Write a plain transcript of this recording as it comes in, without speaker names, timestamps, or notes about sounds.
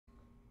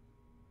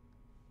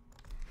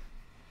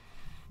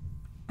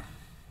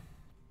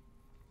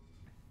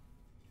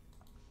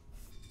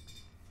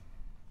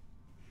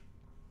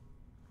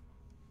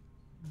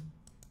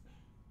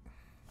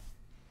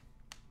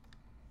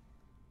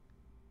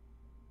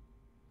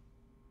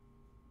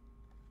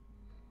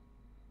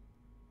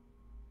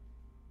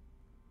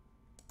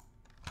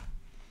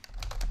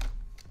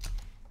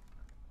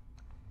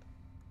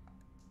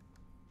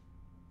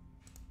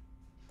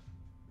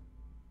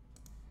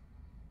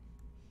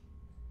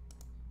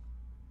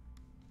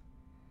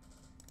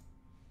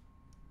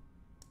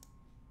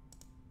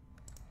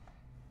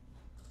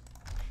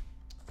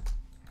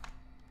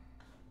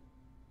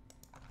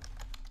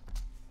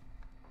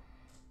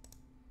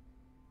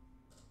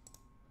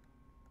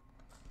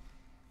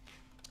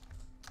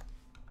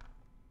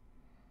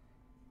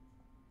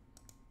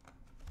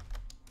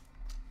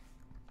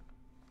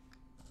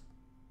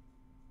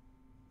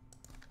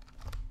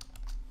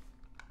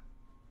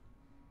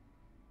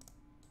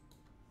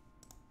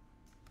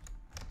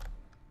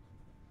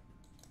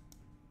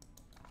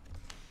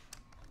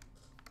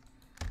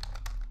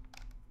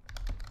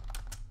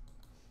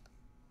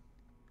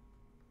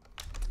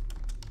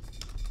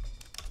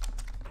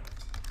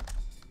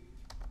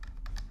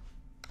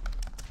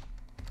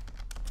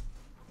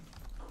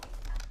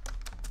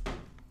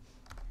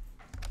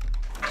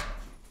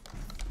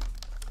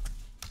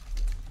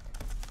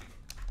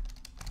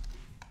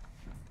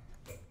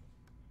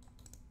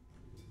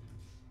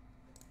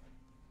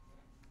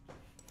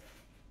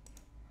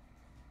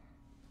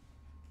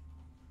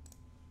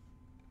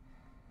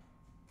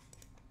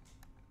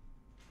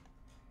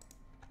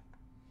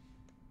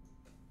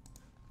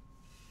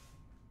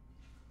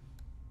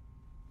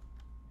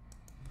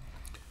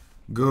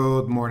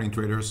Good morning,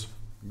 traders.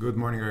 Good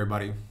morning,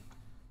 everybody.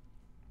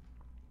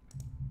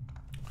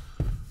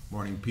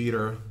 Morning,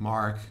 Peter,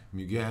 Mark,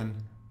 Mugen,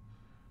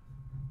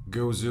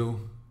 Gozu,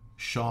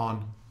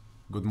 Sean.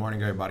 Good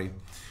morning, everybody.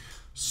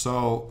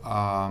 So,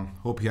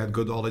 hope you had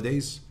good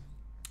holidays.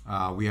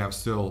 We have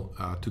still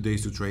 2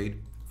 days to trade,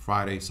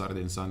 Friday,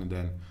 Saturday, and Sunday, and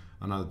then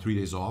another 3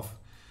 days off.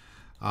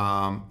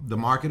 The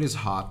market is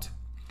hot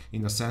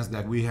in the sense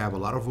that we have a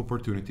lot of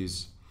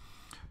opportunities.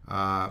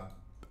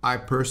 I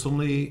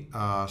personally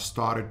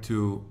started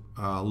to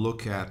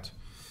look at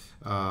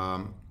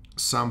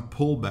some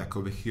pullback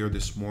over here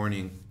this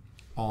morning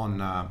on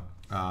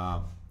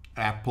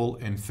Apple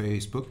and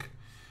Facebook,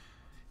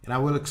 and I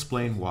will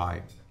explain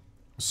why.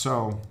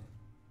 So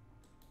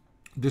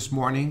this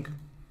morning,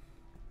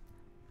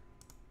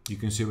 you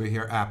can see over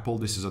here Apple.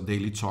 This is a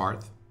daily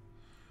chart.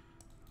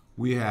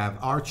 We have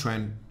our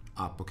trend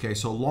up. Okay,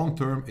 so long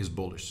term is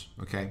bullish.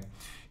 Okay,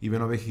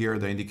 even over here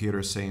the indicator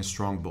is saying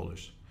strong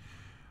bullish.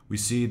 We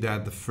see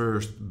that the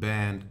first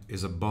band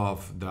is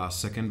above the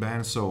second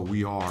band, so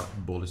we are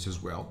bullish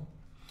as well.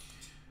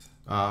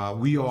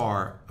 We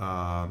are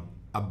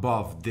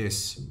above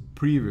this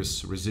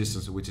previous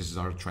resistance, which is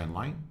our trend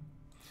line,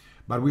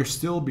 but we're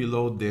still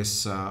below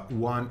this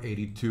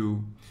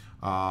 182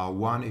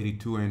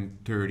 and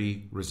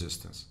 30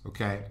 resistance.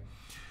 Okay,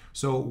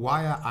 so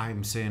why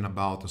I'm saying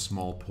about a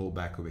small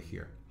pullback over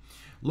here?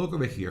 Look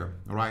over here,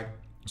 all right?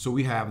 So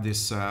we have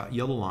this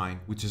yellow line,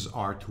 which is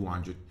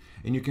R200.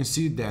 And you can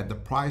see that the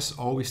price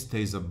always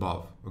stays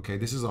above. Okay,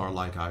 this is our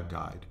like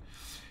guide.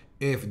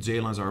 If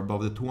J lines are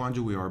above the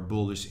 200, we are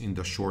bullish in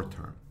the short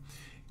term.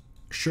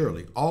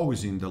 Surely,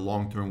 always in the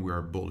long term, we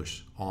are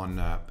bullish on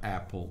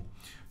Apple.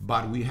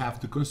 But we have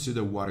to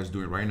consider what it's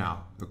doing right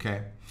now.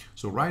 Okay,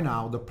 so right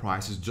now the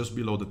price is just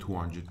below the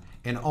 200,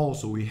 and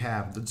also we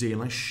have the J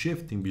line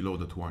shifting below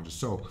the 200.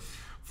 So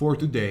for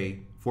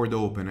today, for the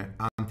open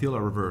until a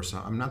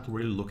reversal, I'm not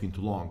really looking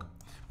too long.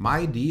 My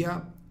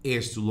idea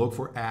is to look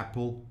for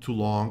Apple too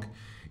long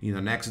in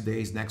the next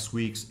days, next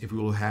weeks, if we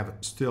will have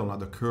still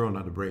another curl,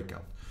 another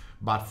breakout.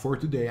 But for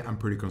today, I'm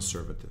pretty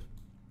conservative.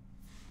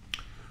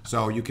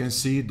 So you can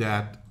see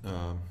that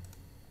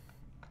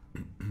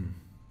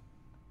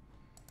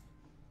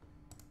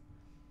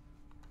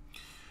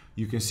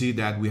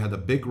we had a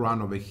big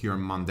run over here on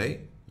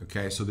Monday.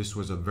 Okay, so this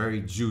was a very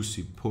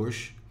juicy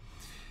push,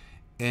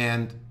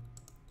 and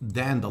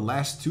then the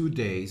last 2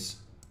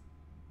 days,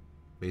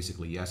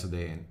 basically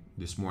yesterday and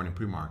this morning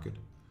pre-market,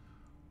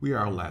 we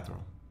are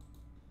lateral.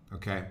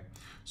 Okay,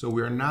 so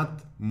we are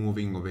not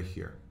moving over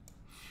here.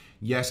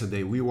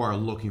 Yesterday we were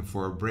looking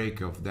for a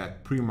break of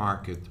that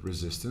pre-market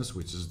resistance,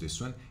 which is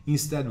this one.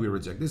 Instead we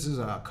reject. This is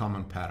a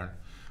common pattern.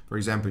 For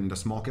example, in the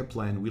small cap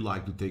plan, we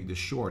like to take the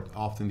short.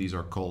 Often these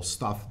are called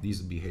stuff.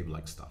 These behave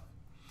like stuff.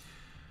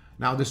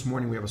 Now this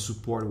morning we have a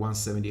support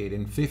 178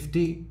 and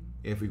 50.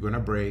 If we're gonna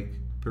break,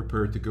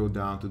 prepare to go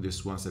down to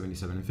this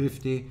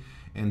 177.50,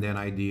 and then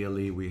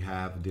ideally we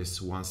have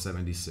this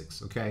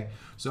 176. Okay,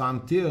 so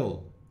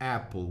until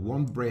Apple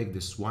won't break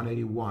this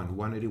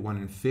 181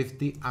 and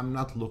 50, I'm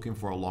not looking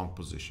for a long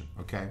position.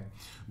 Okay,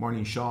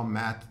 morning Sean,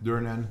 Matt,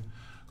 Durnan,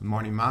 good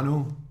morning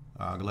Manu,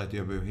 glad to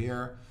have you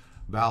here.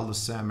 Valdo,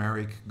 Sam,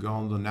 Eric,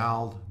 Gon,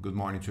 Donald, good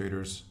morning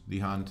traders. The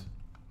Hunt,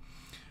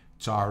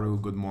 Charu,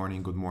 good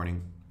morning, good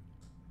morning.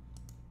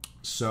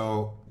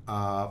 So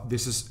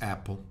this is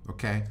Apple.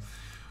 Okay,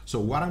 so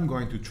what I'm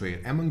going to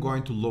trade, am I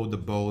going to load the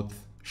boat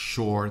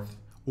short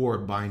or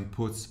buying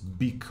puts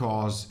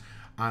because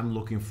I'm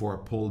looking for a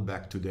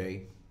pullback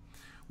today?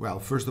 Well,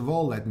 first of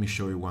all, let me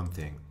show you one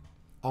thing.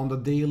 On the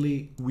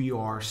daily, we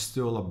are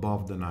still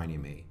above the 90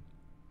 MA.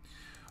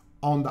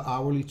 On the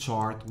hourly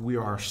chart, we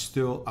are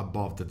still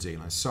above the J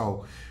line.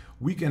 So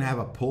we can have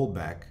a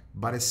pullback,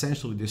 but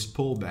essentially this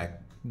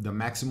pullback, the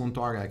maximum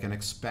target I can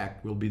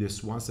expect will be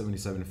this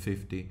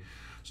 177.50.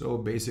 So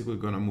basically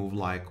gonna move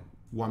like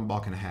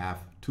 $1.50,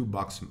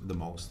 $2 the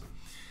most.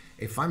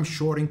 If I'm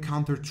shorting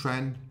counter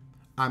trend,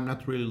 I'm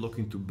not really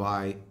looking to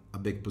buy a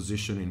big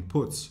position in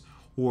puts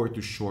or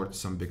to short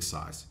some big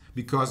size,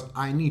 because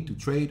I need to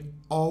trade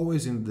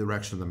always in the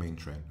direction of the main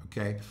trend.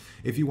 Okay,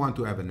 if you want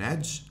to have an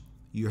edge,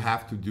 you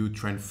have to do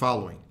trend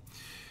following.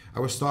 I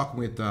was talking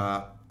with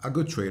a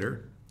good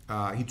trader.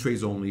 He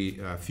trades only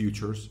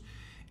futures,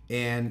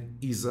 and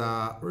he's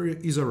a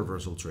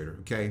reversal trader.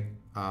 Okay,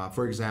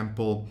 for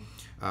example,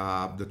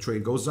 the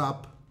trade goes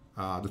up,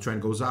 the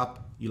trend goes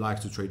up. He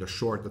likes to trade a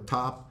short at the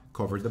top,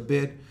 cover the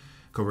bid,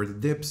 cover the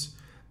dips.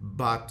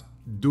 But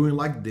doing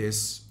like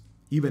this,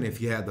 even if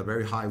he had a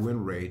very high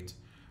win rate,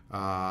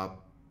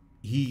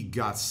 he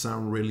got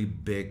some really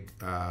big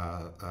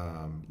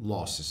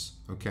losses.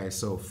 Okay,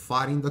 so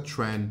fighting the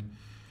trend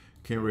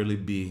can really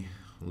be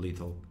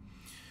lethal.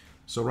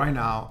 So right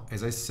now,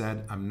 as I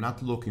said, I'm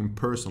not looking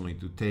personally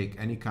to take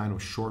any kind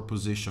of short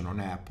position on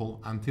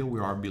Apple until we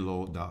are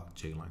below the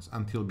J lines.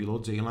 Until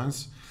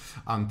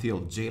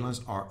J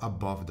lines are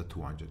above the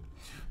 200.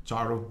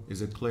 Charo,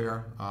 is it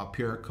clear?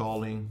 Pierre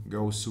calling,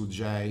 Go Su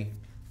J,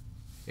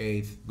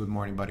 8th, good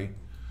morning, buddy.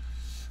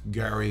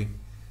 Gary.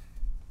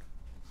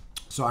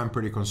 So I'm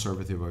pretty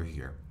conservative over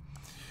here.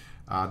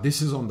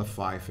 This is on the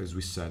 5 as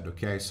we said,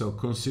 okay? So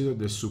consider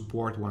the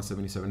support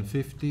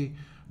 177.50,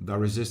 the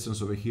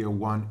resistance over here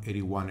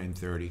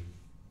 181.30. Good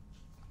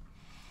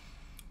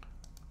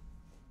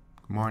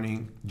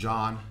morning,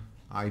 John,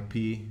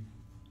 IP,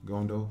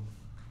 Gondo.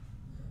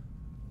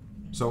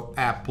 So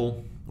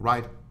Apple,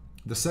 right?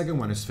 The second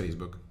one is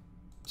Facebook.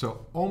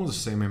 So almost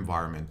the same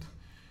environment.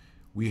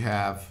 We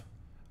have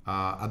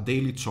a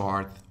daily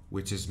chart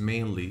which is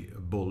mainly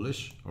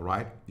bullish, all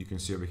right? You can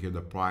see over here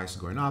the price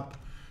going up,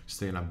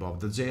 staying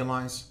above the J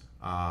lines.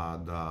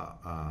 The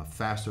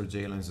faster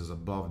J lines is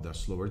above the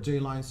slower J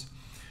lines.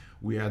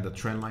 We had the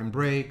trend line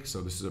break,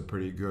 so this is a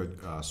pretty good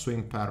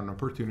swing pattern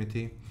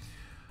opportunity.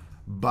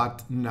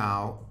 But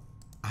now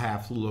I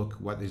have to look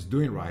what is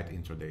doing right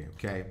intraday,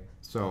 okay?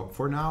 So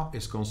for now,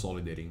 it's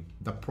consolidating.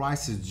 The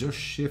price is just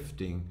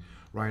shifting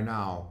right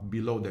now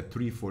below the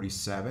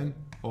 347,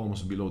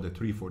 almost below the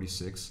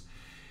 346.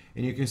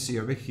 And you can see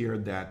over here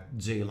that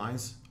J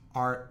lines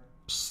are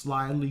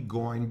slightly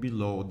going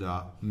below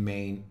the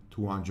main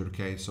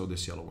 200K, so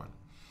this yellow one.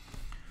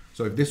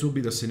 So if this will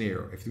be the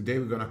scenario, if today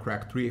we're gonna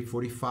crack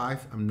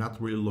 345, I'm not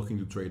really looking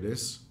to trade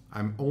this.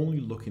 I'm only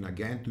looking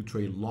again to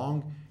trade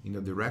long in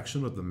the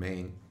direction of the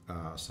main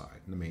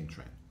side, the main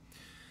trend.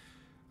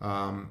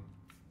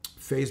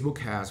 Facebook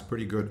has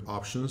pretty good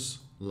options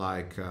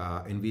like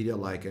Nvidia,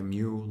 like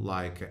MU,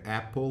 like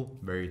Apple,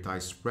 very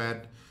tight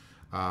spread,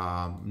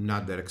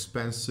 not that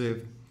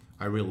expensive.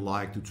 I really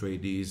like to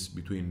trade these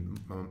between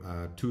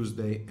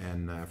Tuesday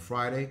and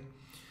Friday.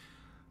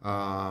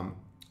 I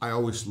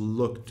always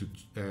look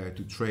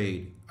to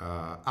trade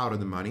out of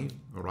the money,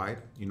 all right,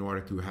 in order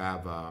to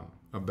have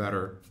a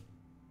better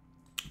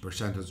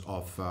percentage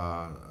of,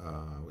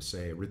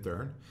 say,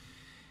 return.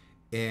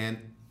 And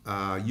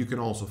you can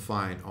also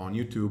find on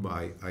YouTube,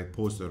 I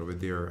posted over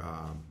there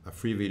a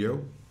free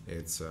video.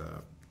 It's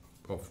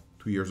of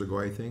 2 years ago,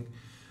 I think,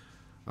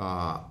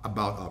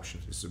 about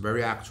options. It's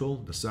very actual.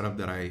 The setup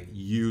that I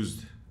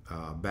used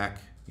back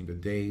in the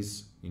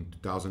days in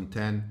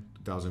 2010,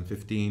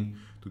 2015,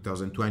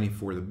 2020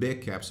 for the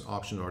big caps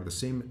options are the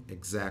same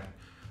exact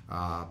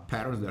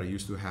patterns that I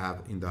used to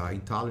have in the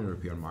Italian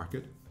European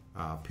market,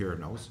 peer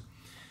notes,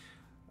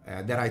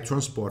 that I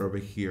transport over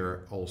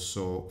here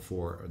also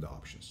for the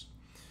options.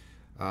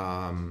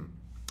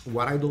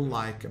 What I don't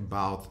like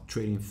about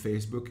trading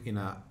Facebook in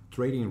a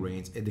trading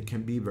range, it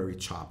can be very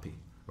choppy,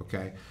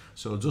 okay?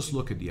 So just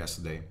look at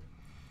yesterday.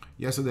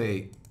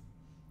 Yesterday,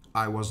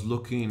 I was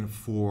looking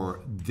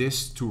for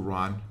this to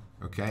run,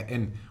 okay?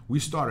 And we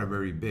started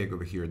very big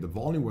over here. The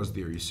volume was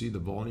there. You see the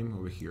volume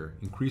over here.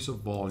 Increase of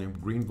volume,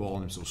 green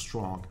volume, so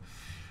strong.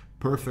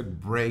 Perfect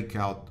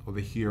breakout over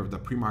here of the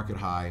pre-market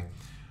high.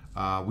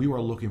 We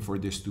were looking for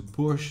this to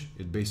push.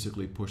 It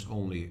basically pushed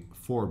only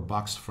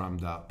 $4 from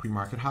the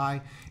pre-market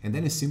high, and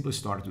then it simply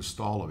started to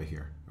stall over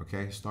here,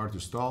 okay? Started to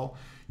stall.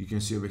 You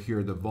can see over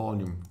here the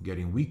volume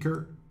getting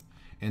weaker,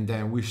 and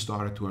then we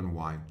started to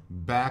unwind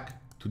back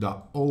to the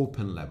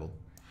open level.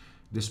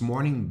 This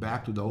morning,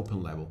 back to the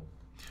open level.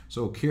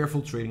 So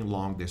careful trading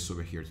long this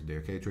over here today,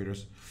 okay,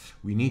 traders?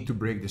 We need to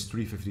break this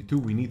 352.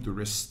 We need to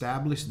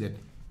reestablish that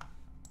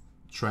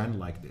trend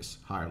like this,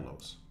 higher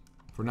lows.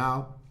 For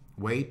now,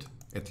 wait.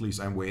 At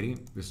least I'm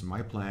waiting. This is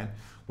my plan,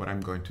 what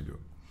I'm going to do.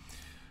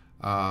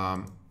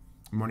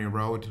 Morning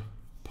Road,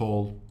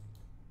 Paul.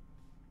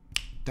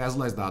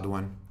 Tesla is the other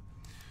one.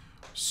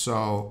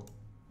 So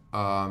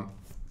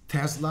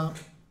Tesla,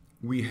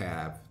 we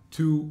have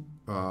two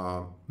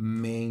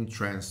main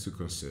trends to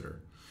consider.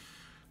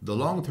 The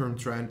long-term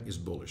trend is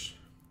bullish,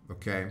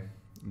 okay?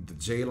 The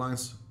J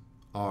lines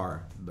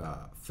are, the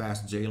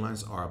fast J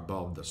lines are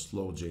above the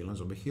slow J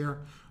lines over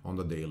here on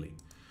the daily.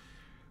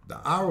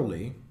 The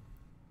hourly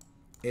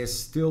is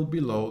still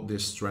below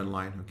this trend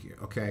line,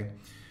 okay?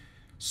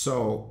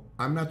 So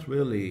I'm not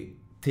really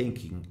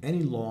thinking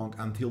any long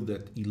until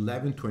that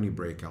 1120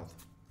 breakout,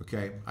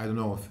 okay? I don't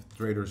know if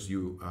traders,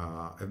 you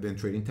have been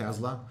trading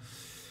Tesla.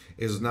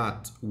 It's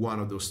not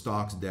one of those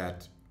stocks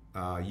that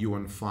you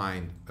won't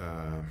find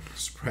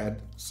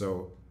spread.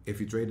 So if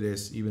you trade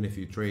this, even if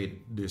you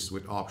trade this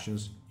with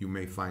options, you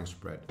may find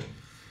spread.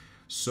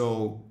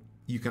 So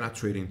you cannot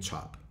trade in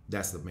chop.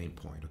 That's the main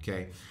point,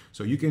 okay?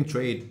 So you can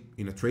trade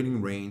in a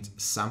trading range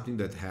something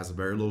that has a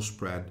very low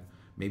spread,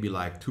 maybe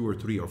like 2 or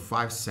 3 or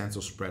 5 cents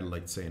of spread,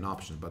 like say an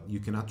option, but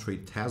you cannot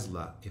trade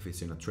Tesla if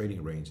it's in a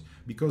trading range,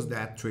 because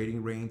that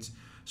trading range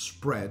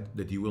spread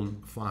that you will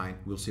find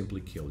will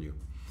simply kill you.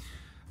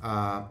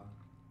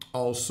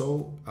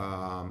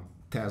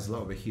 Tesla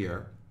over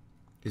here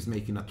is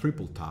making a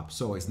triple top.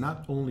 So it's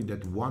not only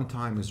that one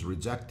time is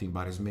rejecting,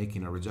 but it's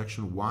making a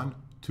rejection 1,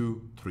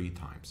 2, 3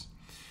 times.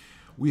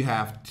 We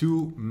have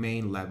two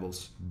main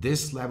levels.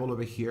 This level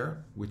over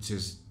here, which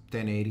is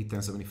 1080,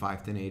 1075,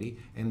 1080,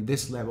 and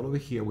this level over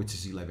here, which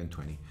is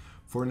 1120.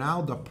 For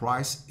now, the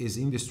price is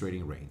in this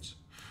trading range.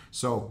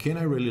 So can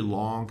I really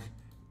long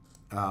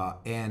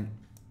having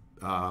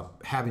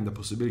the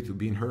possibility of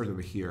being hurt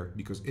over here?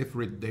 Because if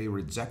they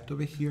reject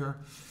over here,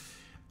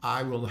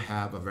 I will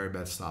have a very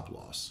bad stop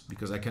loss,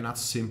 because I cannot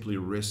simply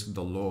risk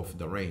the low of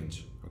the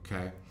range,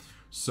 okay?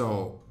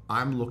 So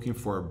I'm looking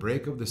for a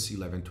break of the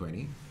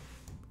C1120,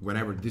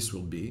 whenever this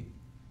will be.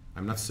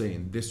 I'm not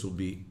saying this will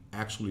be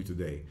actually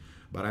today,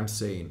 but I'm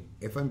saying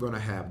if I'm gonna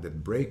have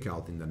that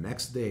breakout in the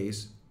next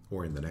days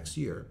or in the next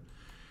year,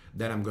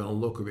 then I'm gonna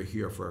look over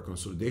here for a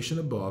consolidation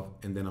above,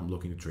 and then I'm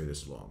looking to trade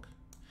this long.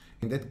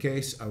 In that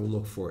case, I will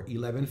look for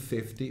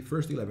 1150,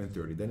 first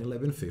 1130, then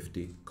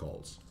 1150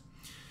 calls.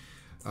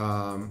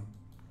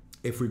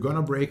 If we're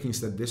gonna break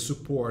instead this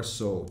support,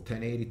 so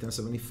 1080,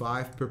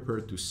 1075, prepare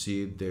to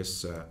see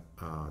this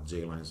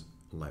J-lines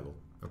level,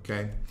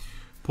 okay?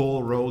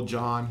 Paul, Roll,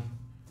 John,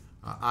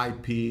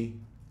 IP,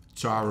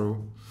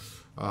 Charu,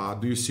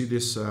 do you see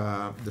this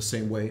the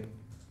same way?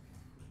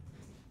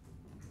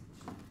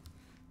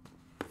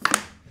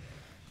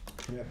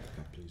 Can you have the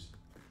cup, please?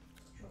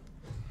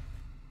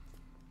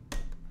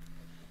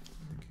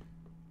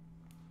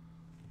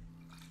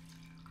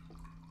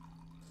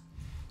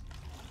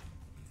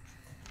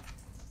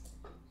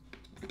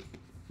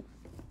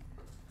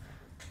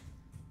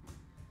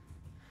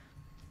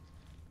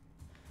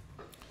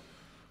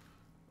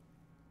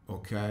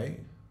 Okay.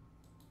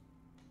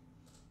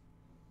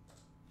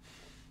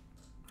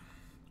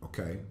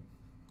 Okay.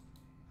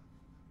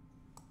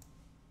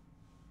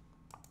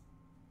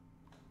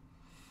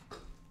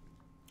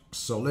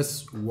 So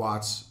let's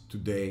watch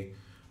today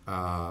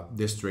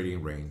this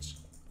trading range.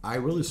 I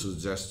really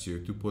suggest you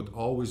to put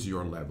always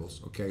your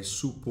levels, okay?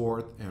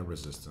 Support and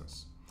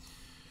resistance.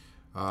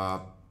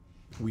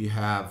 We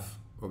have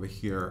over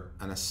here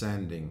an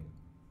ascending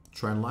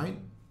trend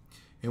line,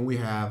 and we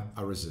have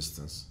a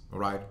resistance, all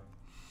right?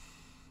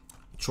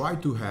 Try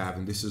to have,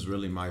 and this is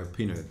really my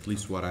opinion, at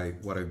least what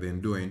I've been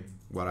doing,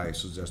 what I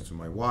suggest to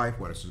my wife,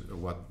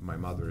 what my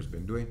mother has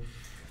been doing,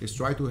 is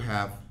try to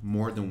have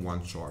more than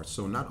one chart.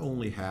 So not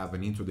only have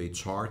an intraday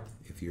chart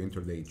if you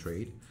intraday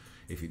trade,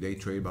 if you day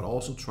trade, but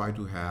also try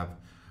to have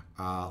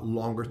a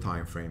longer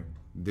time frame.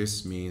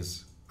 This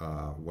means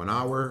 1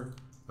 hour,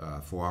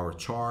 4 hour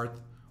chart,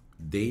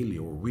 daily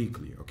or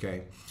weekly,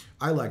 okay?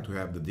 I like to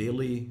have the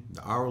daily,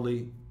 the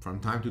hourly.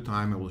 From time to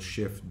time, I will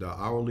shift the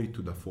hourly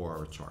to the 4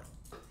 hour chart.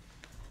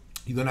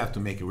 You don't have to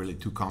make it really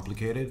too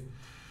complicated,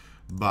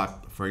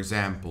 but for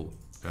example,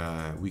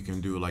 we can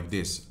do like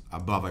this.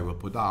 Above I will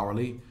put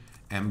hourly,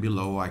 and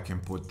below I can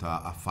put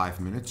a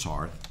 5-minute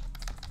chart,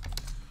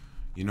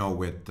 you know,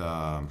 with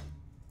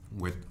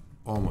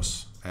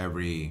almost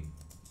every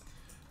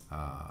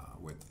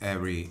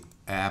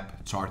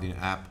app, charting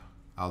app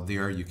out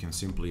there. You can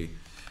simply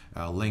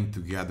link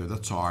together the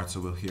charts.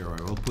 So here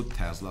I will put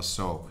Tesla,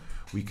 so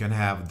we can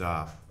have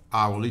the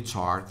hourly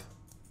chart,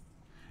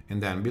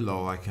 and then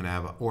below I can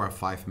have or a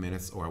 5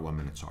 minutes or a 1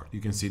 minute chart.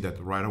 You can see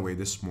that right away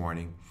this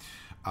morning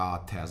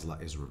Tesla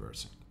is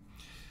reversing.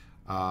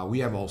 We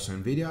have also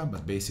Nvidia,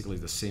 but basically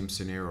the same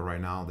scenario right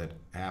now that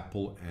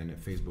Apple and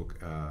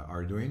Facebook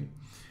are doing.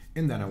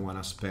 And then I want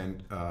to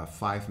spend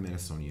 5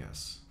 minutes on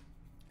ES.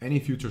 Any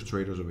futures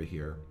traders over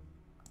here?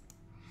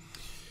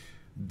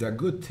 The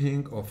good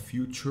thing of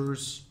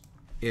futures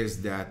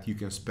is that you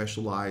can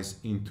specialize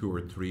in 2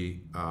 or 3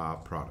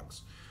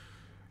 products.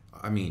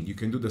 I mean, you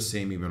can do the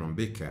same even on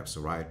big caps,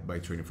 right? By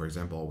trading, for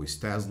example, always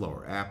Tesla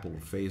or Apple or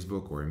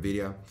Facebook or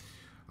Nvidia.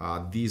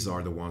 These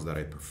are the ones that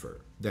I prefer.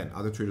 Then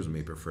other traders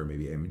may prefer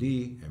maybe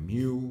MD,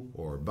 MU,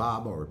 or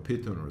BABA, or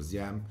Python, or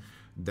ZM.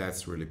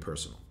 That's really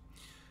personal.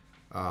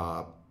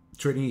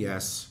 Trading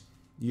ES,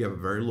 you have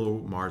a very low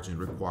margin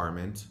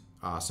requirement.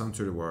 Some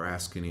traders were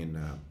asking in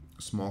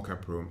small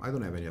cap room. I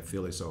don't have any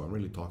affiliates, so I'm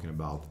really talking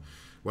about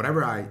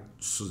whatever I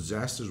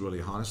suggest is really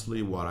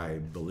honestly what I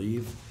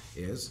believe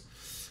is.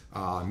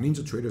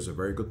 Ninja Trader is a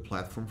very good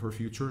platform for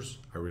futures.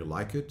 I really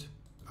like it.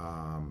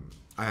 I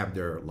have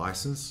their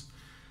license.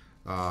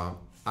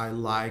 I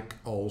like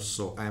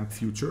also AMP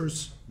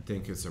Futures. I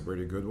think it's a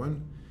really good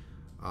one.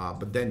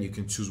 But then you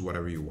can choose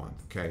whatever you want.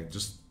 Okay,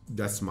 just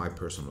that's my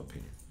personal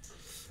opinion.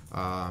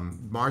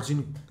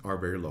 Margin are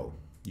very low.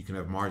 You can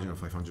have margin of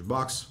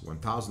 $500,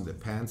 1,000,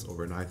 depends.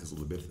 Overnight is a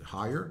little bit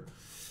higher.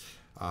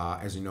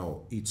 As you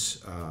know, each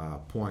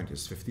point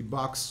is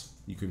 $50.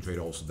 You can trade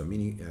also the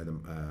mini,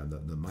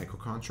 the micro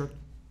contract.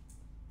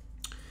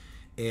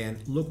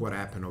 And look what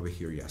happened over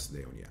here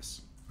yesterday on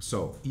ES.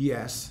 So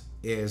ES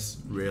is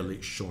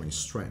really showing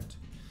strength.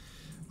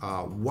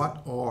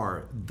 What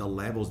are the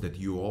levels that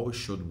you always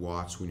should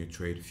watch when you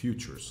trade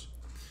futures?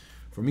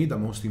 For me, the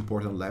most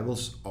important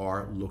levels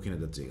are looking at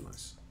the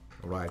J-lines.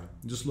 All right,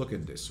 just look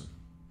at this one.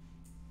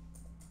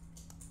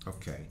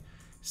 Okay,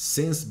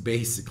 since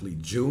basically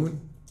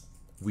June,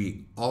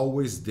 we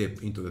always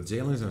dip into the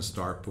J-lines and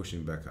start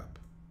pushing back up.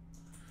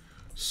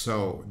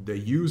 So the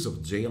use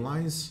of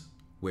J-lines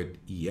with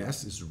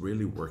ES is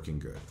really working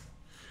good.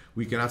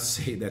 We cannot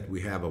say that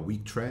we have a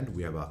weak trend,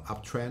 we have an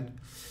uptrend.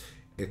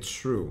 It's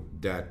true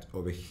that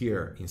over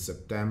here in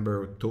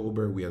September,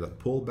 October, we had a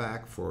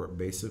pullback for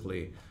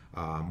basically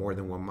more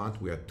than 1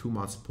 month. We had 2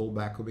 months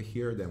pullback over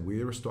here, then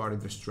we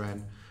restarted this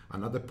trend.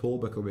 Another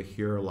pullback over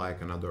here,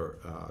 like another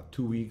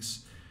 2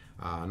 weeks.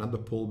 Another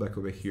pullback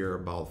over here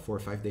about 4 or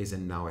 5 days,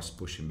 and now it's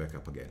pushing back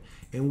up again.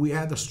 And we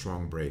had a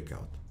strong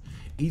breakout.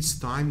 Each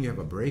time you have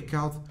a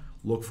breakout,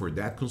 look for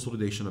that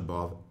consolidation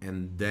above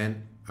and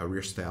then a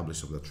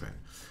reestablish of the trend.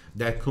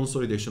 That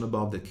consolidation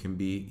above that can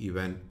be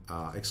even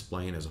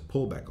explained as a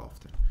pullback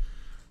often.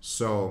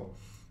 So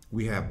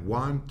we have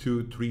 1,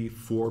 2, 3,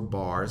 4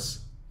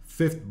 bars.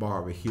 Fifth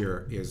bar over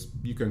here is,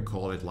 you can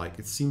call it like,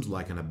 it seems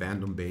like an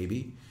abandoned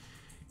baby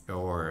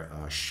or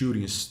a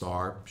shooting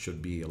star,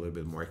 should be a little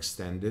bit more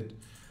extended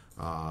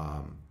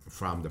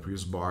from the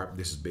previous bar.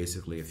 This is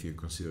basically if you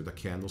consider the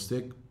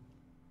candlestick.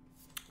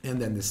 And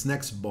then this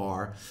next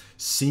bar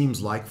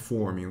seems like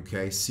forming,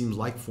 okay? Seems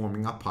like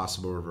forming a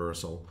possible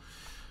reversal.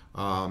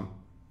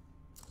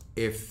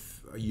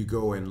 If you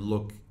go and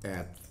look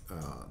at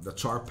the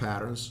chart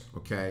patterns,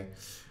 okay,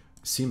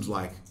 seems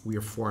like we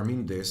are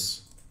forming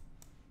this,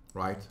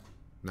 right?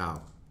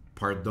 Now,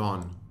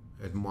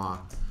 pardonnez-moi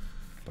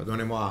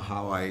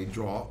how I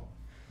draw,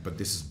 but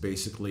this is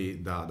basically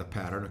the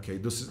pattern, okay?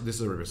 This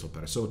is a reversal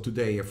pattern. So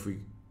today, if we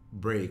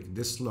break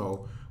this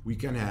low, we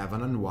can have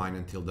an unwind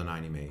until the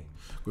 90 MA.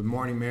 Good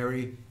morning,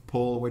 Mary.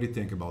 Paul, what do you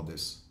think about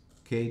this?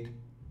 Kate?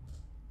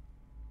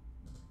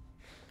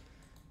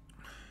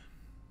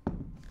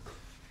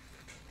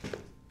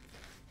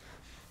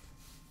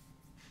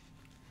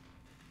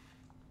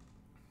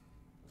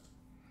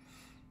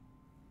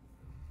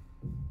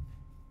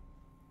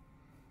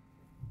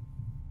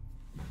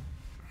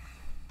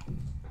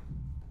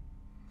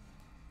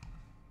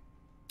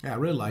 Yeah, I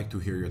really like to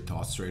hear your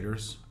thoughts,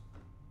 traders.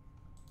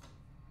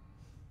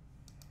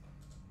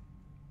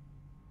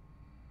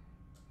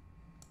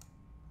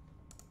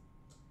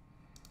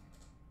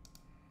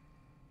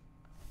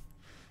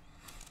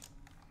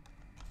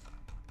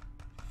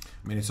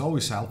 I mean, it's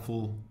always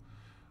helpful,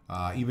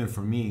 even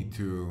for me,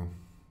 to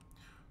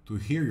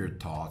hear your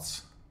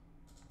thoughts.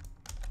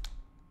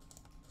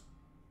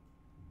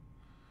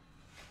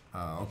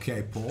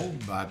 Okay, Paul,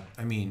 but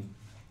I mean,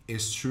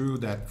 it's true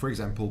that, for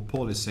example,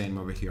 Paul is saying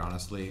over here,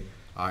 honestly,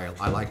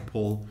 I like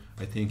Paul.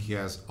 I think he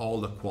has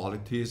all the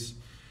qualities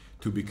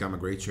to become a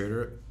great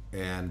trader,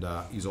 and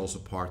he's also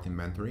part in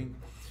mentoring.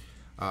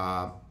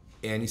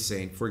 And he's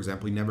saying, for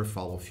example, he never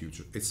follow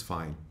futures. It's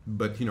fine,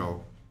 but you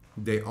know,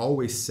 they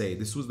always say,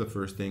 this was the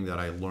first thing that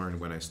I learned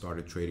when I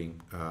started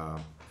trading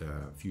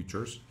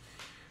futures,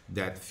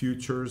 that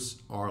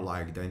futures are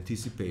like the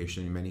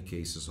anticipation in many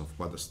cases of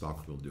what the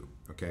stock will do.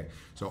 Okay,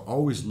 so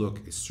always look,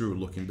 it's true,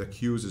 looking the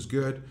Qs is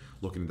good,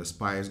 looking the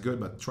SPY is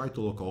good, but try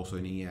to look also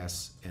in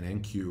ES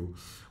and NQ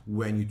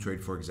when you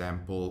trade, for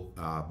example,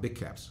 big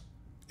caps.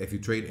 If you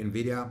trade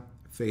Nvidia,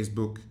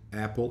 Facebook,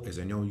 Apple, as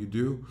I know you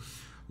do,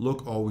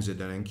 look always at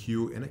the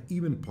NQ and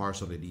even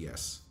parts of the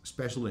DS,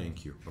 especially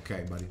NQ.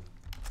 Okay, buddy?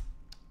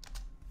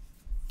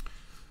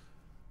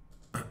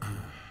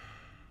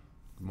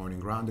 Good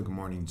morning, Grande. Good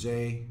morning,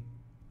 Jay.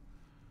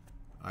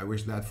 I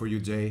wish that for you,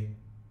 Jay.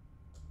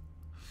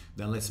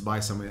 Then let's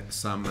buy some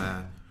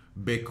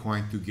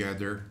Bitcoin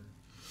together.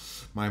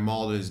 My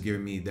model is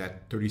giving me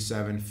that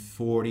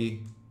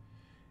 37.40,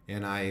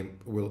 and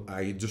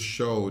I just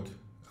showed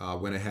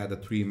when I had the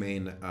 3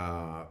 main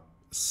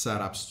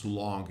setups too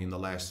long in the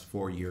last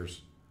 4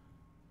 years.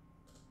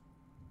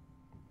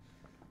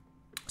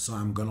 So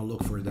I'm gonna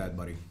look for that,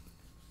 buddy.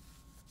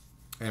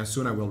 And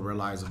soon I will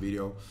realize a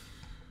video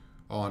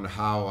on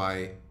how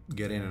I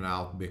get in and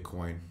out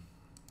Bitcoin,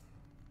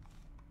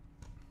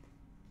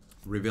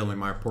 revealing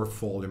my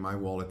portfolio, my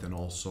wallet, and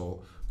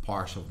also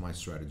parts of my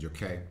strategy.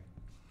 Okay,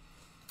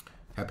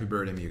 happy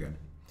birthday, Megan.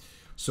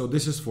 So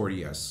this is for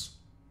ES.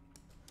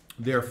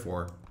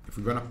 Therefore, if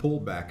we're gonna pull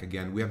back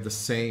again, we have the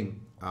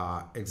same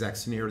exact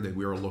scenario that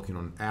we were looking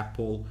on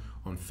Apple,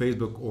 on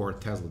Facebook, or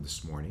Tesla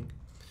this morning.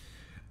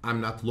 I'm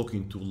not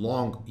looking to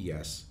long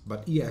ES,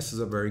 but ES is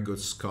a very good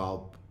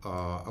scalp,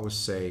 I would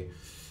say,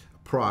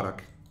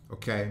 product.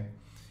 Okay,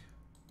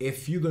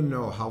 if you don't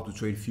know how to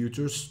trade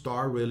futures,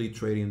 start really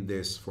trading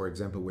this, for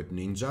example, with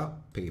Ninja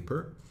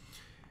paper,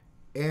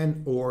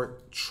 and or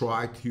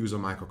try to use a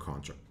micro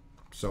contract.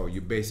 So you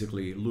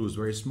basically lose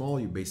very small,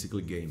 you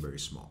basically gain very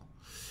small.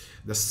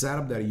 The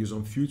setup that I use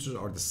on futures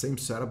are the same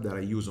setup that I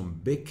use on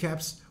big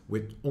caps,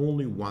 with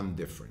only one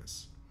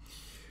difference.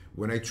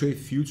 When I trade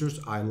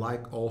futures, I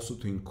like also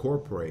to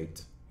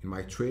incorporate in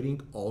my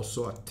trading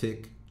also a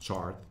tick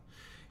chart.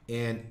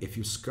 And if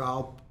you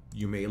scalp,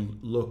 you may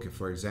look,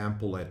 for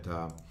example, at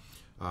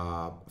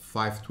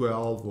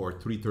 512 or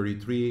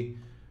 333.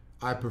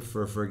 I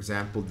prefer, for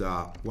example,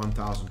 the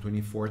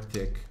 1024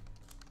 tick.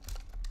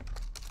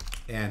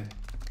 And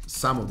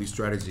some of these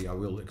strategy I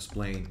will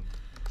explain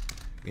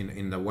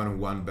in the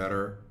one-on-one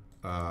better,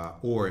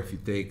 or if you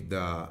take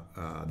the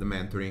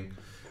mentoring.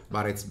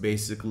 But it's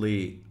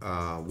basically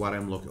what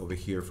I'm looking over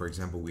here. For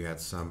example, we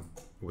had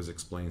was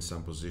explaining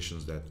some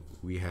positions that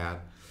we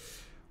had.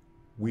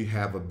 We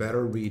have a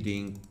better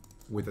reading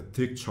with a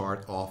tick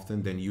chart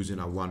often than using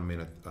a 1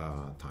 minute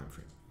time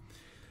frame.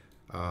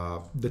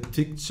 The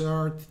tick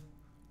chart,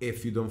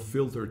 if you don't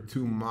filter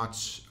too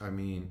much, I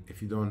mean,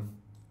 if you don't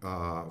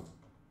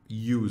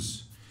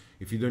use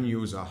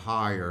a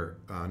higher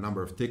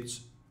number of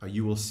ticks,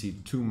 you will see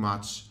too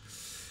much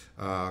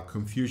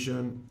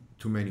confusion,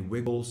 too many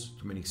wiggles,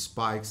 too many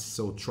spikes.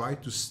 So try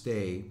to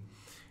stay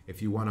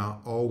if you want to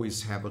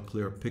always have a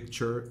clear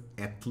picture,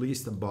 at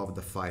least above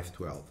the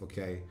 512,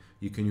 okay?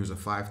 You can use a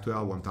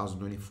 512,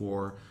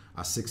 1024, a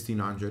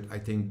 1600. I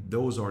think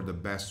those are the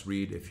best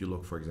read if you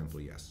look, for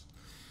example, yes.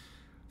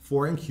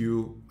 4 and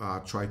Q,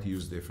 try to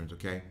use different,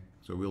 okay?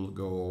 So we'll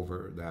go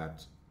over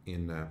that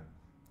in the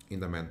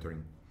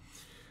mentoring.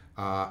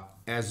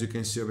 As you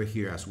can see over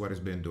here, as what it's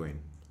been doing,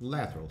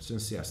 lateral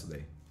since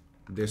yesterday.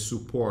 There's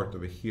support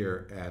over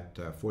here at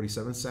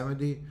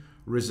 4770,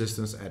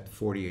 resistance at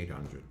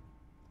 4800.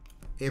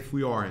 If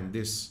we are in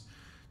this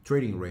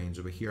trading range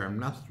over here, I'm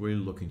not really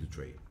looking to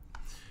trade.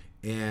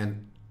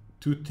 And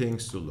two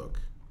things to look.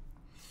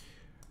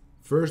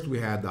 First, we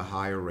had the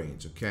higher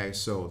range, okay?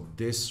 So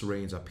this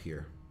range up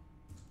here.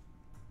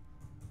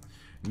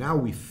 Now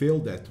we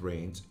filled that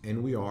range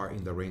and we are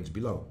in the range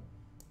below,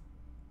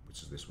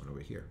 which is this one over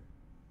here.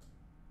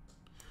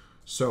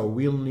 So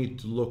we'll need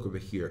to look over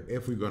here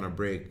if we're gonna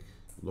break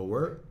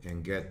lower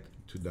and get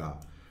to the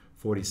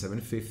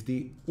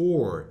 4750,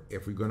 or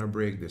if we're gonna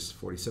break this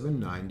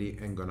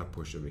 4790 and gonna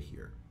push over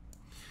here.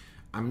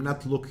 I'm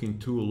not looking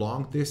too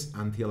long this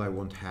until I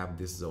won't have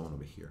this zone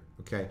over here,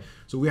 okay?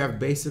 So we have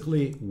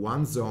basically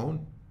one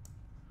zone,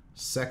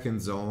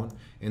 second zone,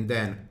 and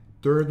then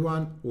third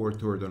one or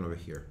third one over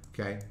here,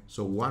 okay?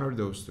 So one of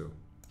those two.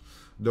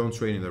 Don't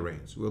trade in the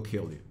range, will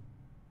kill you.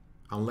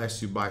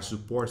 Unless you buy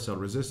support, sell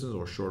resistance,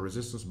 or short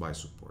resistance, buy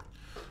support,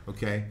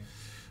 okay?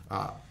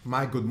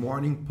 My good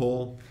morning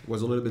poll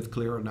was a little bit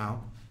clearer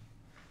now.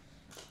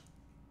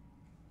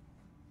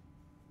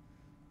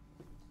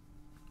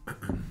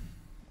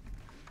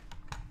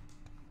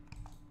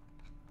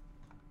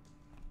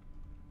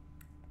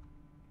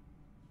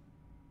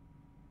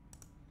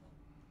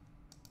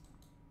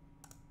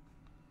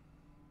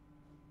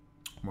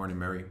 Morning,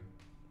 Mary.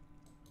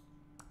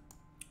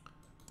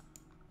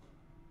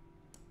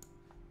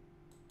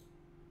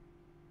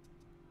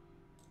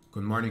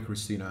 Good morning,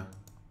 Christina.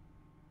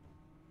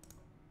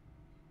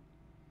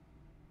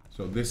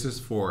 So this is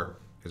for,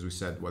 as we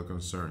said, what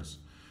concerns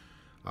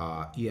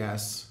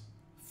ES,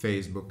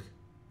 Facebook,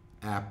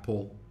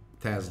 Apple,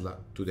 Tesla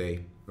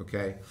today,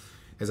 okay?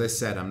 As I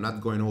said, I'm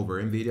not going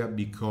over NVIDIA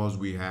because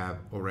we have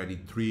already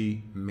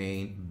 3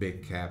 main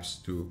big caps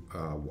to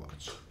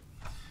watch.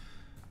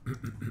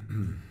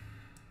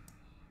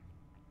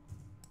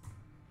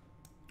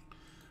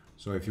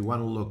 So if you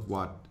want to look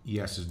what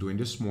ES is doing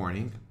this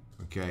morning,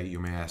 okay, you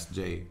may ask,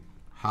 Jay,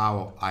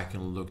 how I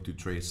can look to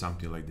trade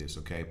something like this,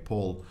 okay?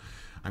 Paul,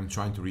 I'm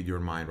trying to read your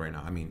mind right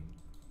now. I mean,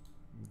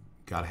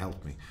 God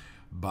help me,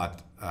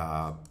 but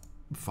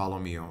follow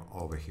me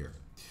over here.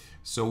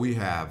 So we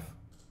have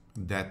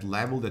that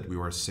level that we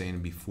were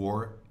saying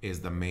before is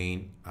the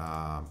main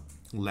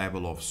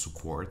level of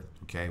support,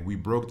 okay? We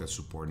broke that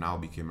support, now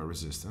it became a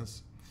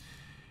resistance.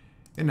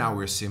 And now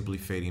we're simply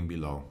fading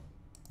below,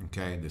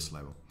 okay, this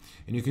level.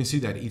 And you can see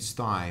that each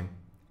time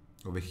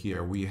over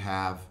here, we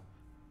have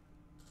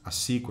a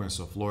sequence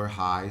of lower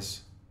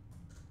highs,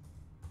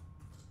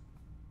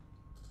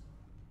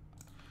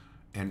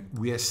 and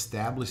we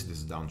establish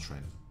this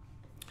downtrend.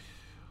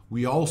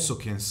 We also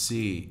can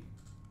see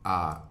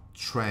a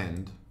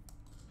trend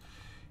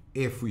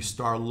if we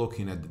start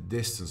looking at the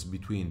distance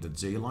between the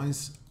J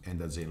lines and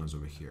the J lines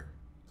over here.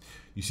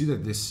 You see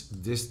that this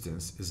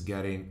distance is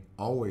getting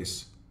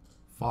always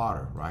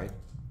farther, right?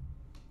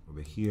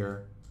 Over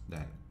here,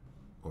 then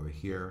over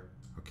here,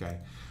 okay?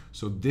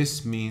 So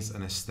this means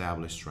an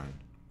established trend.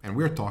 And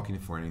we're talking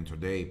for an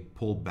intraday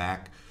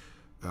pullback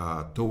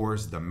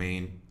towards the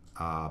main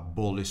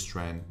bullish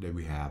trend that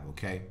we have,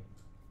 okay?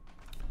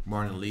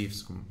 Morning,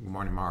 Leaves. Good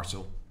morning,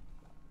 Marcel.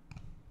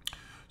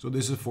 So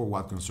this is for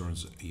what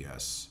concerns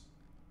ES.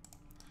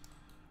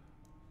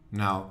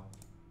 Now,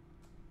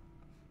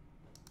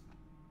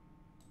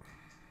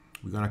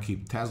 we're gonna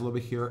keep Tesla over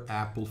here,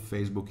 Apple,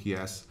 Facebook,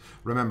 yes.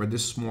 Remember,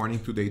 this morning,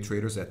 today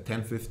traders at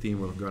 10:15,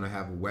 we're gonna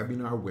have a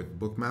webinar with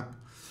Bookmap.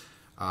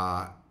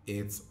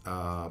 It's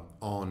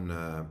on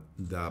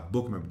the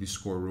Bookmap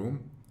Discord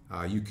room.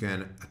 You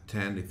can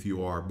attend if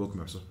you are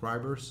Bookmap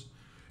subscribers.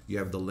 You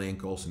have the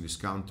link also in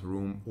discount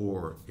room,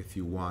 or if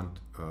you want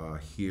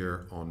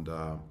here on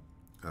the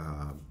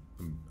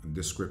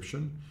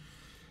description.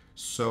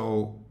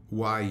 So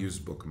why use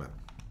Bookmap?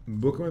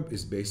 Bookmap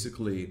is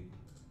basically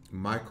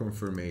my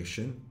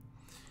confirmation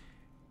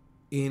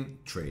in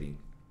trading.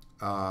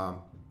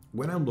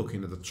 When I'm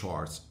looking at the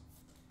charts,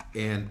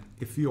 and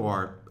if you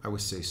are, I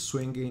would say,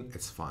 swinging,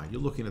 it's fine.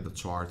 You're looking at the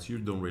charts, you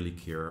don't really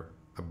care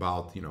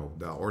about, you know,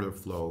 the order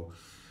flow,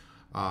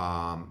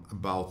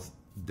 about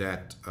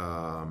that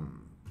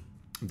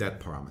that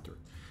parameter.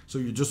 So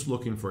you're just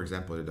looking, for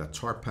example, at that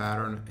chart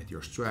pattern, at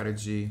your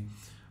strategy.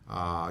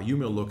 You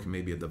may look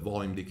maybe at the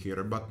volume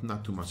indicator, but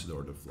not too much at the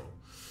order flow.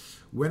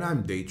 When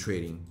I'm day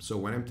trading, so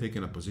when I'm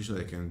taking a position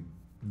that can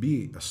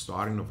be a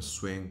starting of a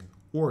swing,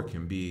 or it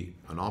can be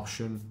an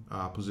option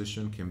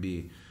position, can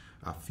be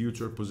a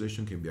future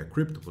position, can be a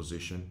crypto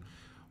position,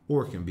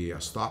 or it can be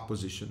a stock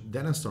position,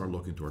 then I start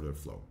looking to order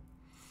flow.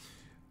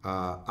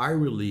 I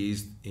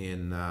released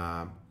in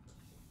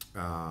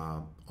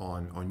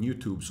on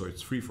YouTube, so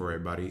it's free for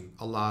everybody,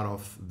 a lot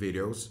of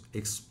videos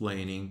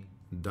explaining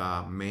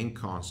the main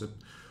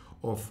concept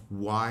of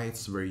why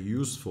it's very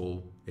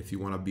useful if you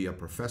want to be a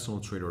professional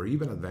trader or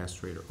even advanced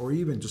trader or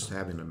even just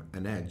having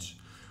an edge,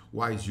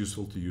 why it's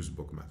useful to use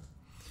Bookmap.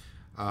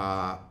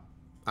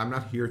 I'm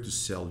not here to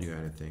sell you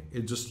anything.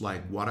 It's just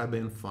like what I've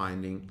been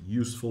finding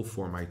useful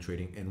for my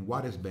trading and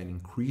what has been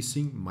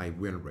increasing my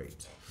win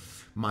rate,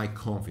 my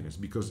confidence.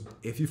 Because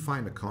if you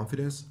find the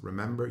confidence,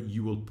 remember,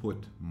 you will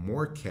put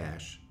more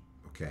cash,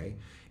 okay,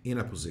 in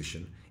a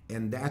position,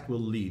 and that will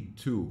lead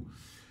to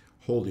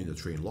holding the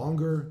trade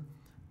longer,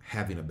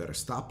 having a better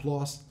stop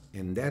loss,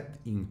 and that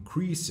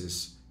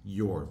increases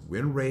your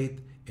win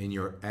rate and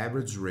your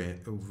average win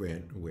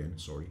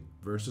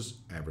versus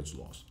average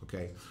loss.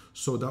 Okay,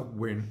 so that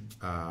win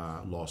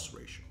loss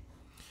ratio.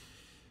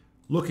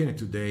 Looking at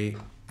today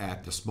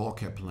at the small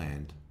cap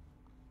land,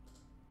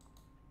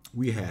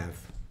 we have,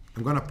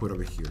 I'm gonna put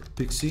over here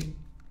Pixie.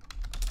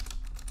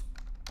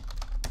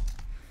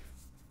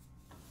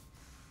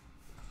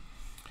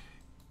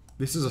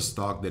 This is a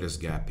stock that is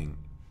gapping,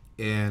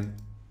 and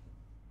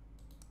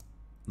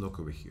look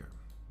over here.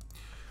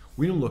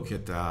 We don't look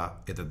at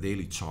the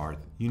daily chart.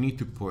 You need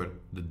to put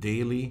the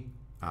daily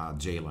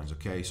J lines,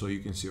 okay? So you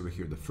can see over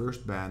here the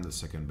first band, the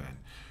second band.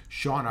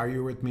 Sean, are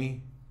you with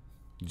me?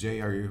 Jay,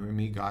 are you with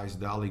me? Guys,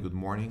 Dali, good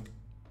morning.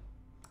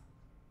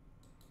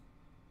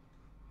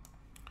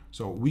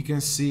 So we can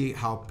see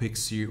how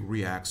Pixie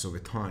reacts over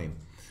time.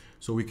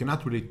 So we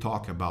cannot really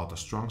talk about a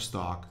strong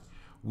stock.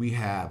 We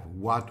have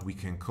what we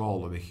can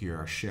call over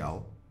here a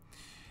shell.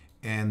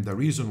 And the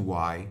reason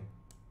why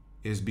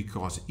is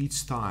because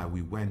each time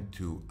we went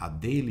to a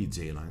daily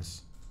J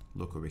lines,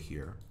 look over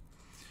here,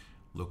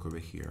 look over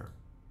here,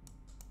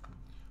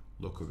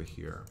 look over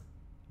here,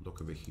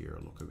 look over here,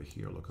 look over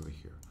here, look over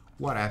here.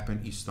 What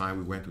happened each time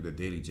we went to the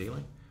daily J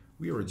line?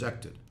 We are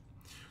rejected.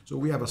 So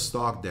we have a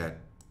stock that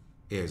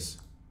is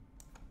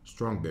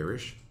strong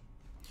bearish.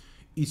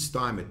 Each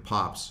time it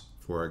pops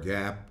for a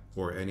gap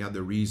or any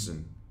other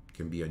reason,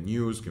 can be a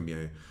news, can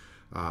be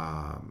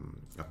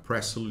a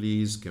press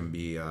release, can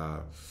be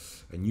a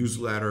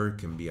newsletter,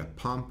 can be a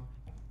pump.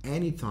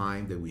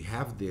 Anytime that we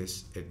have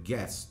this, it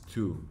gets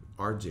to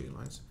our J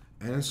lines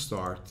and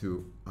start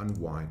to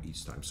unwind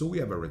each time. So we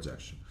have a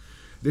rejection.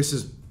 This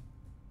is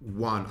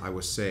one, I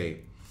would say,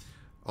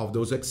 of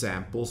those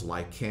examples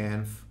like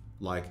CANF,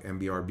 like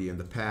MBRB in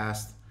the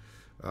past,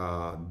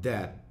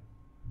 that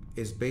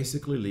is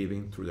basically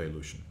leaving through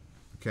dilution.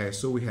 Okay,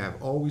 so we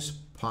have always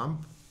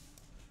pump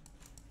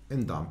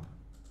and dump,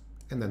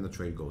 and then the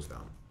trade goes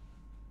down.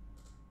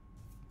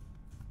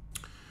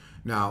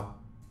 Now,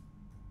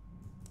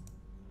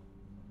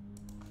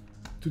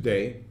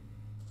 today,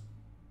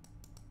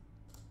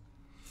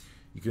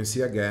 you can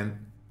see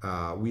again,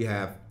 we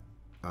have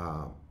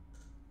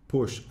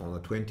push on the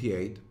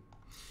 28.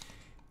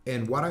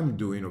 And what I'm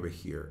doing over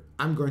here,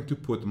 I'm going to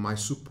put my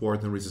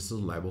support and resistance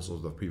levels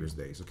of the previous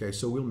days. Okay,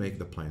 so we'll make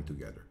the plan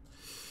together.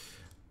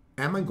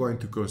 Am I going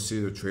to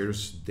consider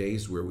traders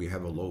days where we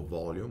have a low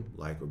volume,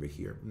 like over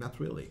here? Not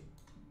really,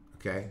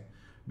 okay?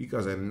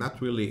 Because I'm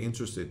not really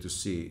interested to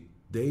see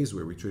days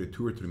where we traded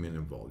 2 or 3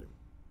 million volume.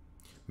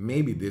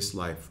 Maybe this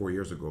like 4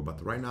 years ago,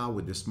 but right now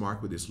with this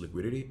market, with this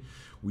liquidity,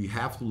 we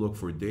have to look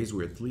for days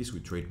where at least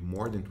we trade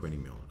more than 20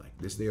 million, like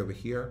this day over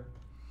here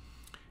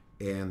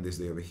and this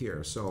day over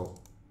here. So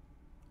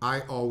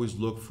I always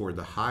look for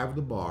the high of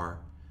the bar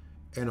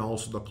and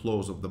also the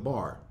close of the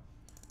bar.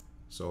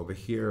 So over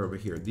here,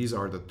 these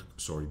are the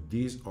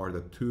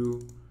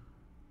two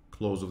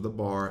close of the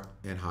bar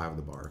and high of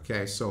the bar.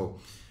 Okay, so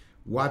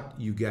what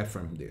you get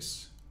from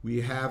this,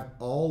 we have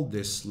all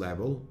this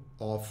level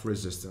of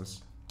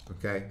resistance.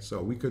 Okay,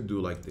 so we could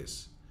do like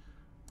this.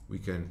 We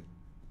can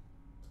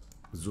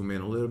zoom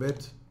in a little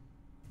bit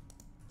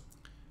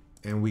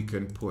and we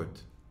can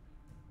put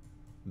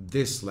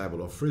this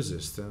level of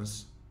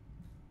resistance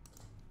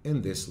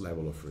and this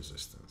level of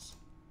resistance.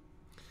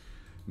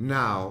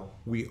 Now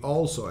we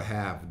also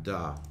have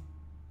the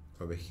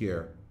over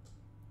here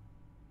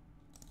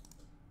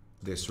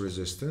this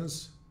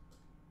resistance,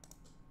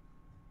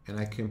 and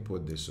I can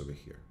put this over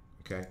here.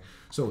 Okay,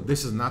 so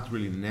this is not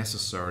really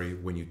necessary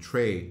when you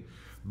trade,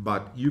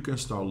 but you can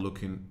start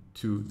looking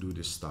to do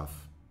this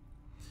stuff.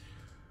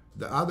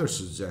 The other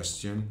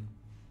suggestion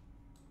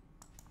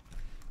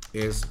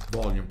is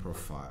volume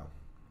profile.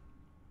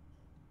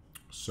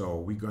 So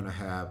we're gonna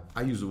have,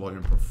 I use a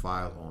volume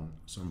profile on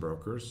some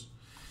brokers.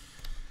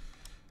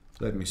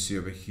 Let me see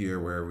over here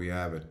where we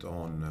have it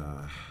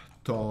on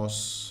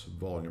TOS,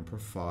 volume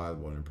profile,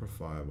 volume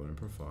profile, volume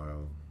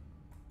profile.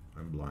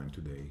 I'm blind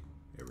today.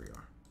 Here we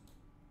are.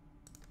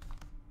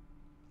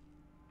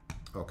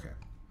 Okay.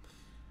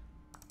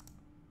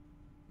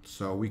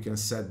 So we can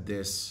set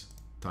this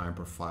time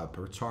profile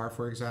per chart,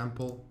 for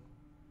example.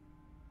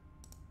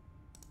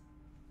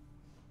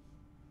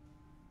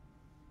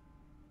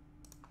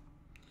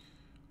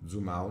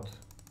 Zoom out.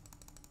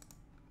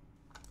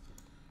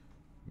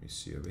 Let me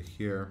see over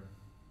here.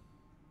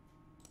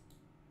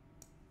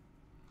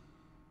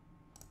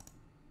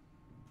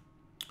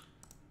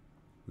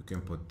 We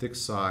can put tick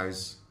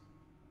size,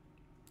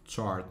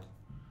 chart,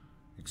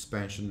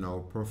 expansion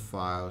node,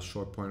 profile,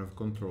 short point of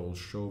control,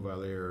 show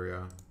value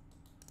area,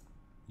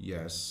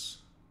 yes.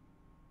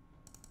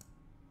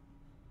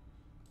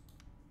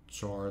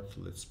 Chart,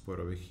 let's put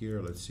over here,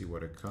 let's see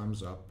what it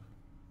comes up.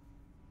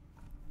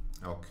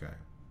 Okay.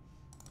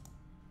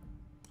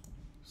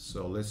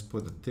 So let's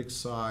put the tick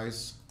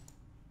size.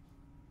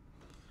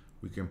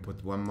 We can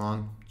put 1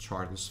 month,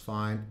 chart is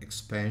fine.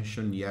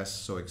 Expansion, yes,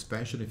 so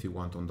expansion if you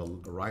want on the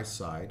right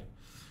side.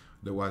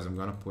 Otherwise, I'm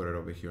gonna put it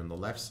over here on the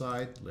left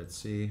side. Let's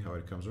see how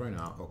it comes right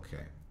now.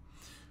 Okay.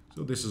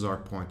 So this is our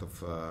point of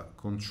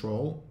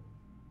control,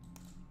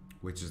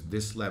 which is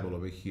this level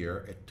over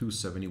here at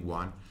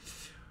 271,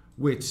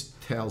 which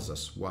tells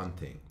us one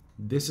thing.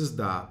 This is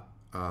the,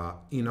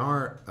 in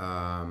our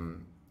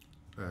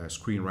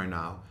screen right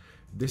now,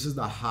 this is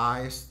the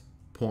highest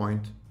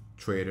point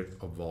traded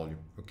of volume,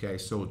 okay?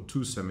 So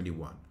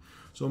 271.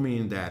 So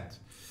meaning that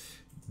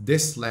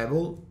this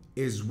level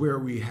is where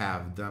we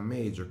have the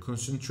major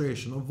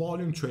concentration of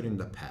volume traded in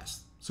the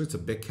past. So it's a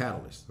big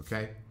catalyst,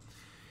 okay?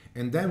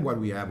 And then what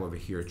we have over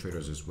here,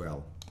 traders, as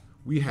well,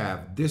 we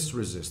have this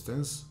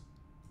resistance.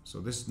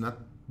 So this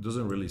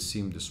doesn't really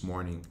seem this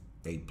morning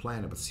a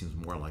plan, but seems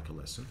more like a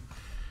lesson.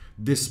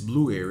 This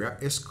blue area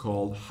is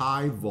called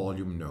high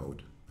volume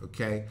node,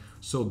 okay?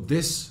 So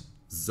this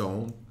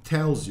zone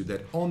tells you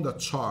that on the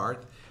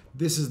chart,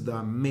 this is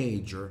the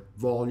major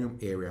volume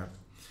area.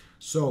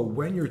 So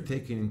when you're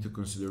taking into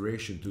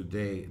consideration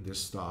today this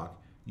stock,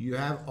 you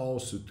have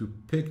also to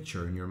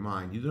picture in your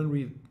mind. You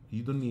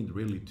don't need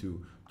really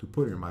to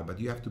put in your mind, but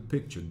you have to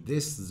picture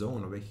this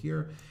zone over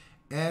here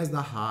as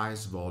the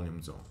highest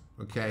volume zone.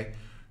 Okay,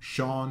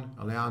 Sean,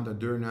 Aleanda,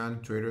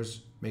 Durnan,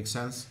 traders, make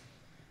sense?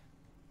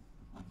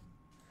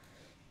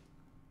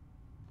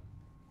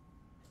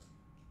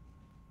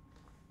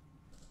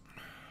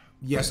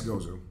 Yes,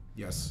 Gozu.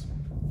 Yes.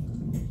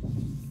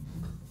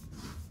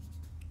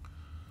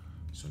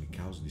 Sono i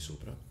caos di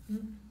sopra.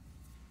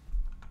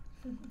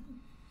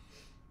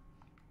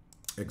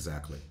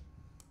 Exactly.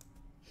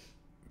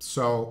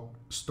 So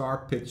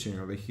start pitching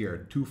over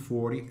here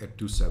 240 at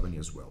 270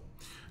 as well.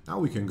 Now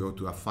we can go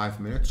to a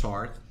 5-minute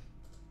chart,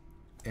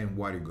 and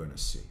what you're gonna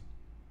see.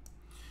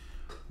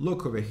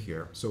 Look over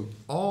here. So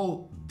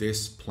all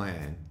this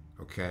plan,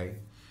 okay,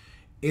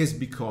 is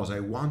because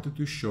I wanted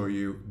to show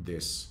you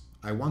this.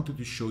 I wanted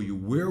to show you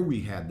where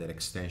we had that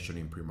extension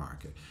in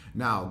pre-market.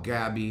 Now,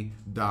 Gabby,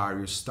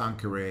 Darius,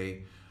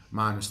 Stankeray,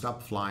 Manu,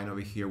 stop flying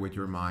over here with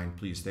your mind.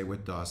 Please stay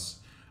with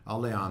us.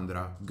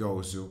 Aleandra,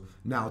 Gozu.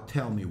 Now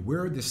tell me,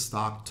 where did this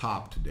stock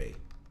top today?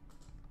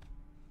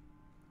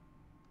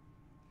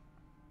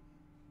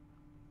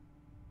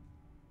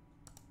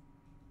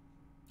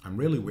 I'm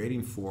really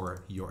waiting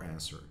for your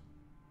answer.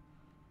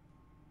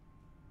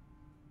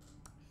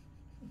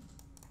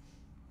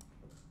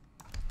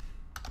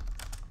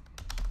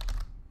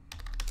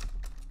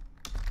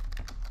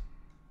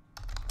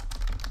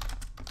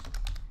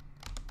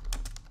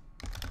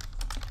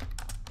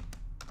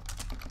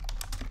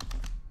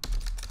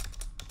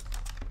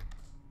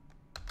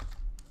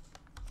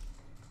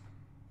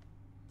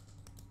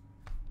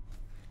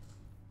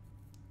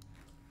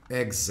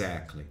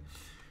 Exactly.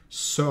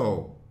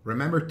 So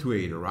remember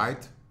 280,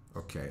 right?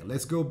 Okay,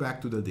 let's go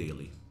back to the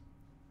daily.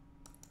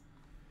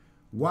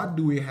 What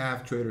do we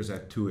have, traders,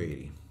 at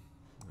 280?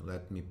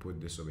 Let me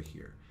put this over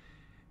here.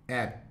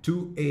 At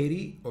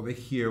 280 over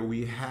here,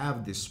 we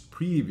have this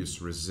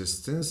previous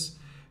resistance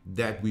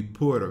that we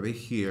put over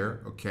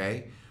here,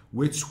 okay,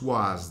 which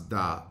was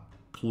the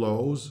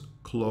close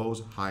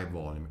high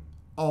volume.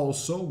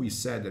 Also, we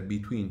said that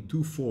between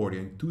 240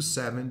 and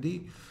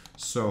 270,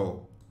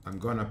 so I'm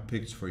gonna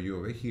pitch for you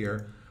over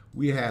here,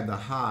 we had the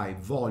high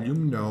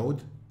volume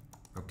node,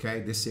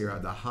 okay, this area,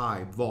 the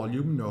high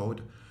volume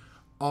node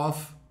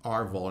of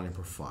our volume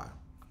profile.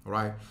 All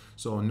right,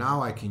 so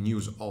now I can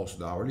use also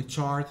the hourly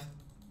chart.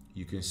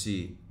 You can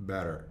see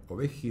better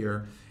over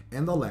here.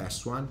 And the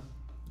last one,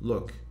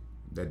 look,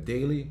 the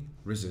daily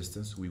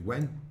resistance, we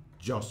went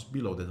just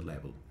below that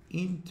level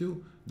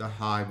into the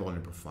high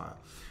volume profile.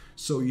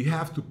 So you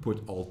have to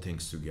put all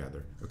things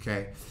together,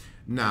 okay?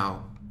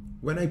 Now,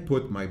 when I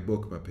put my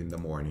bookmap in the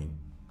morning,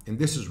 and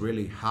this is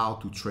really how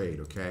to trade,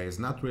 okay? It's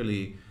not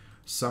really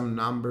some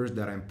numbers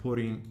that I'm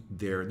putting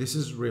there. This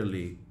is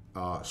really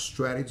a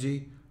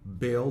strategy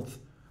built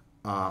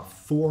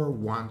for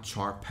one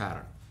chart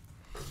pattern.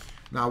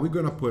 Now we're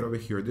gonna put over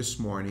here this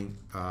morning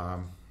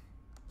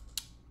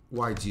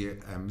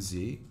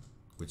YGMZ,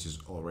 which is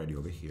already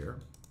over here.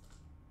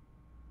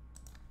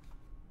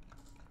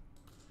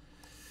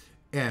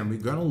 And we're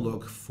gonna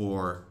look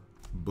for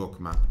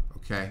bookmap,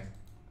 okay?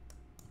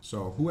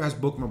 So who has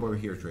bookmap over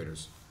here,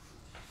 traders?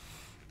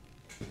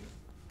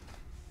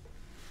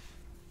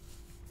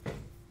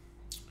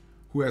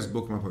 Who has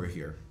bookmap over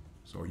here?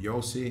 So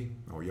Yossi,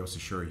 oh Yossi,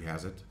 sure he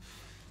has it.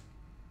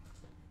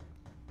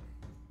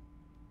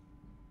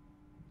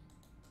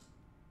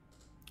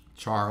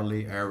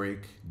 Charlie,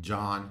 Eric,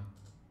 John,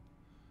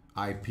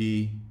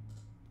 IP,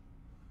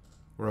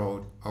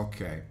 road.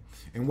 Okay.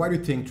 And what do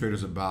you think,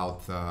 traders,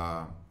 about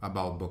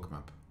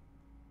Bookmap?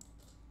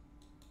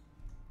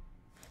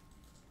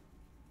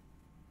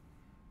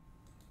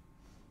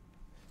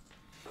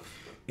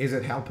 Is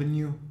it helping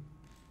you?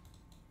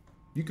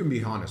 You can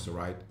be honest, all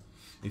right?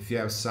 If you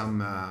have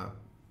some,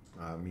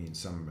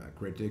 some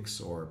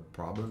critics or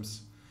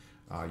problems,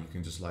 you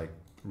can just like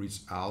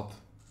reach out.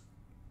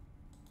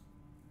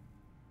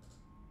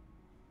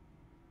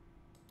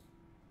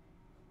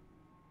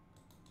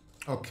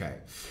 Okay,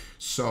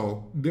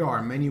 so there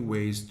are many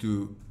ways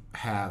to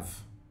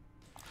have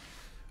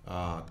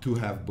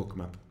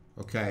Bookmap.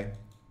 Okay,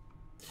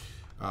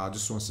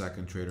 just 1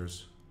 second,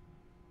 traders.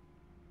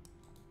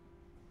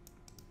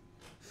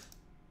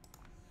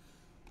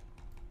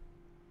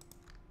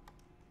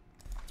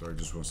 Sorry,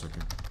 just 1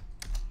 second.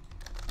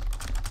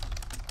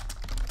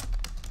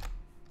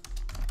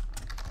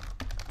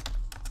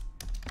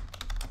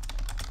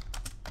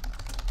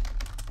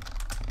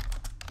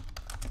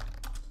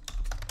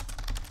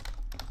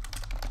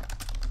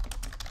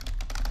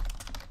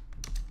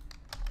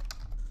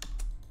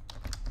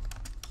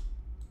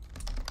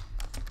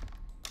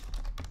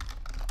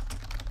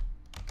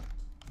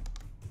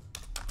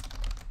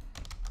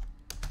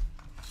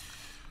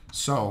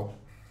 So,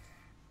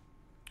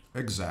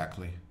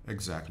 exactly.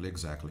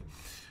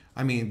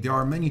 I mean, there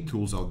are many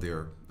tools out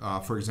there.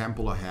 For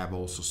example, I have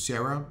also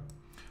Sierra.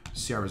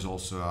 Sierra is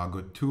also a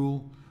good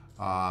tool,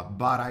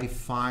 but I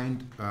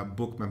find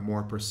Bookmap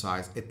more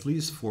precise, at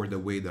least for the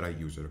way that I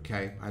use it,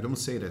 okay? I don't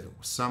say that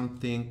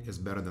something is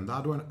better than the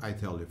other one. I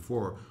tell you,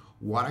 for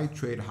what I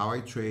trade, how I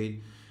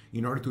trade,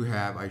 in order to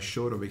have, I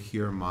showed over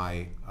here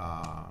my,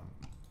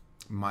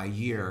 my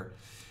year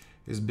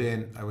has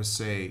been, I would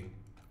say,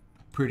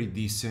 pretty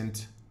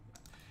decent.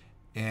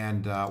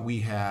 And we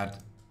had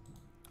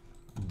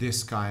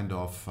this kind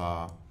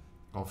of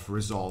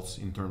results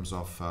in terms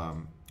of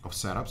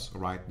setups,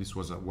 right? This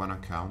was a one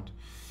account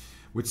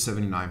with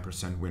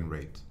 79% win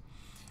rate.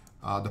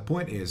 The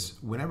point is,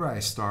 whenever I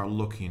start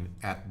looking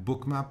at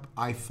Bookmap,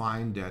 I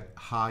find that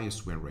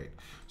highest win rate.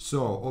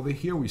 So over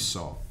here we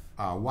saw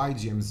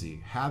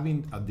YGMZ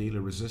having a daily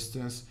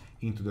resistance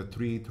into the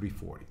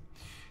 340,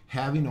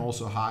 having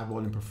also high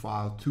volume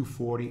profile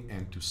 240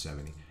 and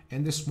 270.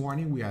 And this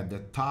morning we had the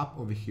top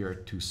over here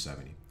at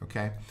 270,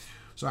 okay?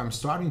 So I'm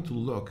starting to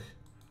look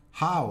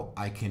how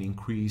I can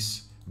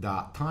increase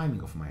the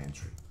timing of my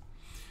entry.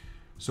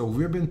 So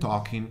we've been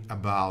talking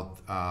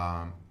about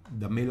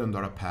the $1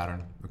 million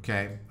pattern,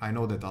 okay? I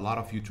know that a lot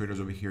of you traders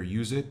over here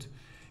use it.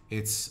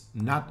 It's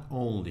not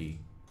only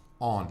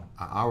on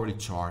an hourly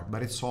chart,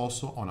 but it's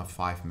also on a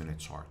 5-minute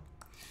chart.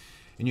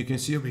 And you can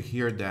see over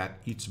here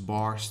that each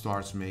bar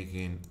starts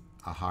making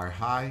a higher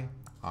high,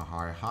 a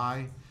higher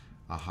high,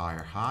 a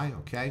higher high,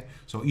 okay?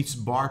 So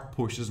each bar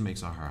pushes,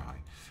 makes a higher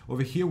high.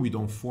 Over here, we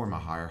don't form a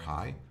higher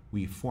high,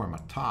 we form a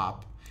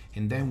top,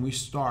 and then we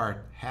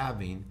start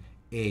having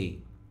a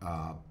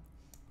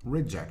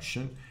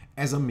rejection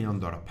as a $1 million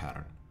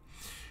pattern.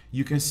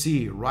 You can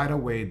see right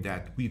away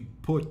that we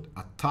put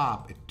a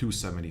top at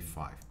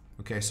 275,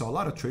 okay? So a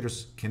lot of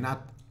traders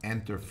cannot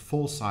enter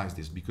full size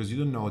this because you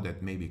don't know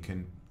that maybe you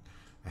can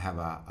have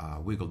a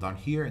wiggle down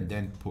here and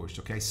then push,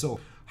 okay? So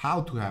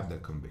how to have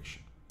that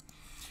conviction?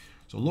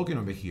 So looking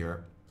over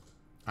here,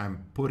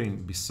 I'm putting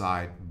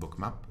beside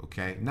Bookmap,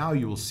 okay? Now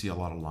you will see a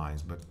lot of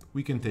lines, but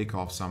we can take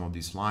off some of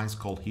these lines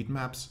called heat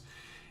maps,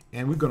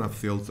 and we're gonna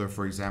filter,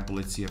 for example,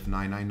 let's see if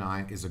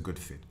 999 is a good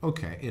fit.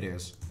 Okay, it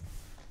is.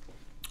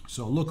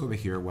 So look over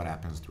here what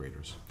happens,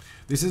 traders.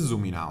 This is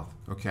zooming out,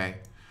 okay?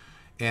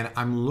 And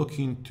I'm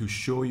looking to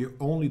show you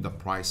only the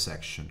price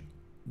section.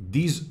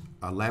 These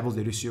levels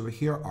that you see over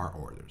here are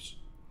orders.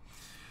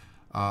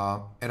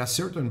 At a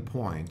certain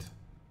point,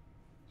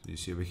 so you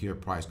see over here,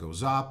 price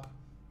goes up,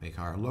 make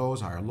higher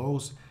lows, higher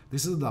lows.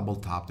 This is a double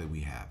top that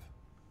we have,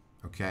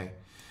 okay?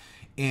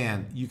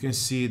 And you can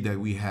see that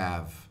we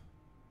have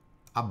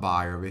a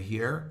buyer over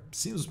here.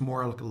 Seems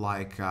more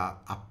like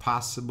a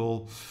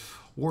possible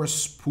or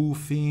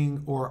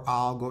spoofing or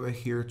algo over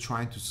here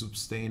trying to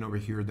sustain over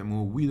here the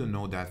move. We don't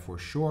know that for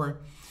sure.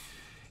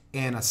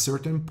 And at a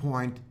certain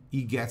point,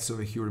 he gets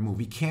over here removed.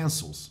 He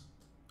cancels,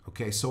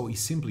 okay? So he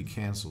simply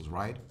cancels,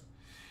 right?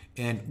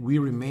 And we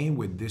remain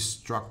with this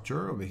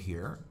structure over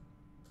here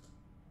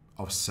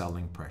of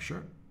selling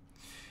pressure.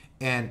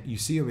 And you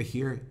see over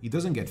here, he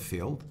doesn't get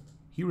filled.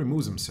 He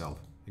removes himself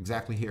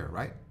exactly here,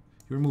 right?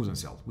 He removes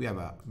himself. We have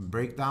a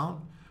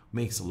breakdown,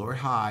 makes a lower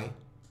high,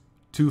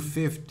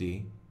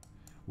 250,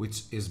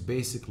 which is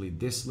basically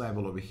this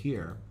level over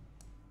here.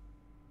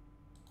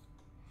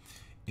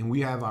 And we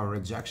have our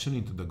rejection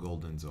into the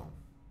golden zone.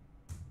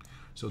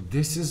 So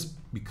this is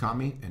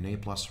becoming an A+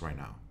 right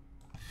now,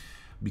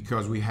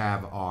 because we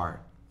have our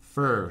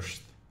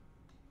first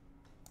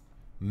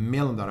 $1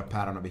 million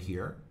pattern over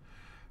here.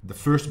 The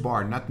first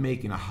bar not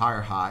making a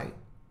higher high,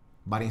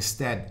 but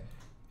instead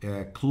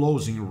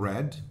closing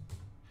red.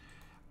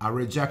 A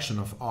rejection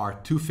of our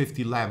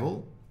 250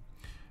 level.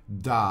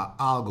 The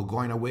algo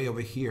going away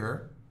over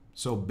here.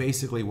 So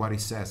basically what he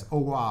says, oh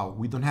wow,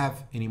 we don't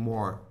have any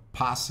more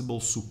possible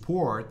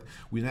support.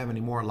 We don't have any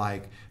more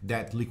like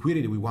that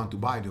liquidity we want to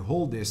buy to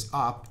hold this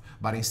up,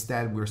 but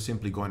instead we're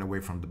simply going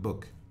away from the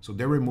book. So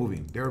they're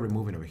removing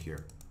over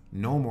here.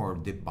 No more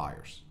dip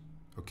buyers,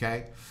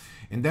 okay?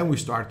 And then we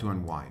start to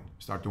unwind.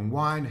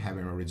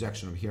 Having a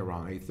rejection over here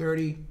around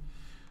 830,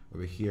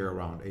 over here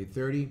around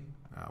 830,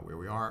 where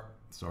we are,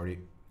 sorry,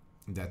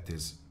 that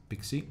is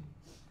Pixie.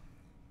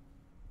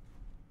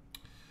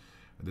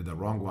 I did the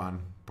wrong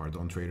one,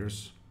 pardon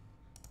traders.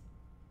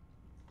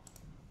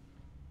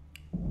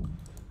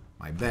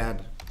 My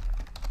bad,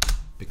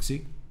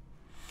 Pixie.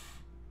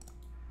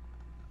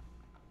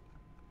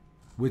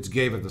 Which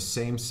gave it the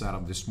same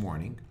setup this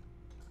morning.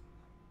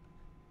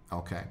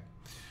 Okay,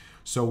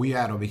 so we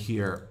had over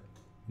here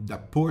the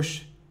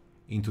push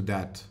into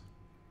that,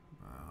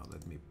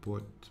 let me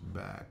put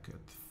back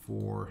at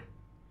 4.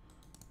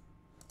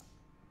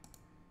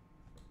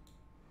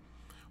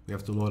 We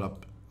have to load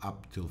up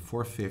till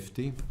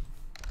 450.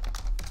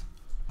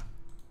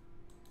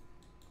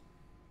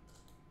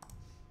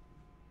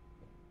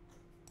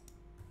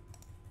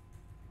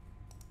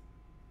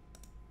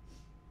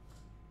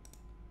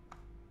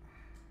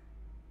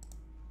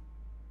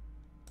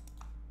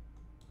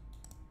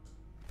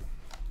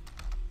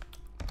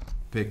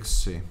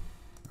 Pixie,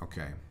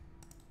 okay.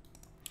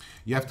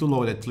 You have to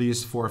load at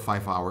least 4 or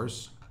 5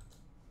 hours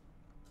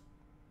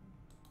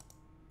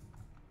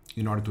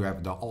in order to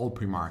have the all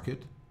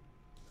pre-market.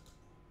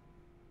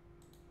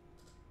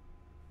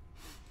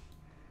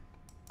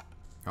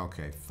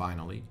 Okay,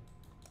 finally.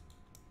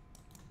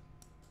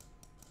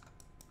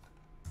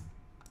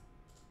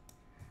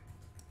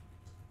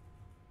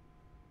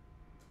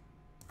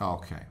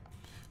 Okay,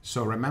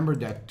 so remember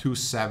that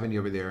 270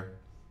 over there.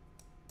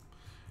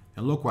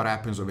 And look what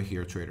happens over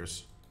here,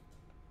 traders.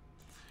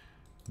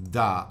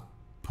 The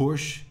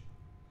push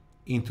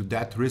into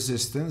that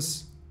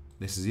resistance,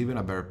 this is even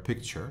a better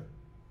picture.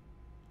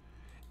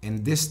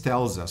 And this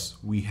tells us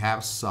we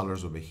have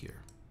sellers over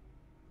here.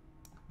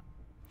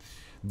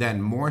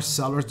 Then more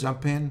sellers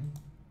jump in.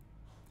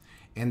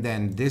 And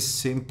then this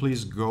simply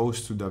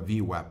goes to the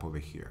VWAP over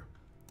here.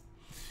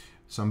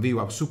 Some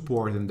VWAP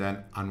support and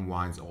then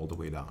unwinds all the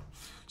way down.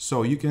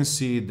 So you can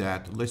see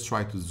that, let's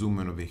try to zoom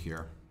in over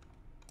here.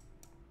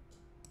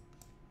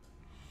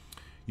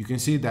 You can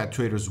see that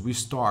traders, we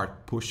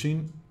start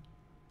pushing,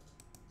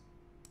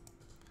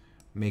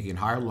 making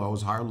higher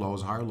lows, higher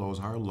lows, higher lows,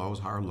 higher lows,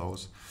 higher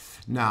lows.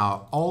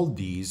 Now, all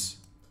these,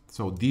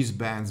 so these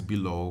bands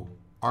below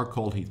are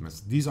called heat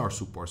maps. These are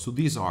supports. So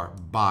these are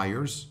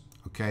buyers,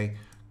 okay,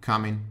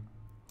 coming,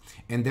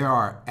 and they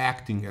are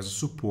acting as a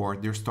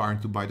support. They're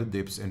starting to buy the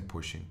dips and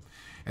pushing.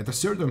 At a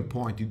certain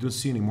point, you don't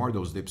see any more of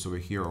those dips over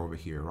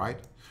here, right?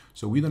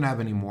 So we don't have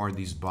any more of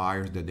these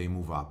buyers that they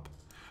move up.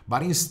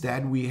 But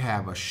instead, we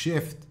have a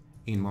shift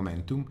in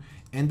momentum,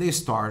 and they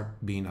start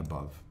being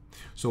above.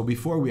 So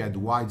before we had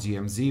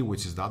YGMZ,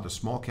 which is the other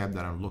small cap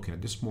that I'm looking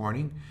at this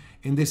morning,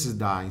 and this is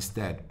the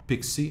instead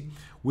Pixie,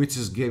 which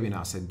is giving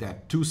us at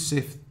that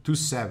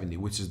 270,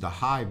 which is the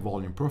high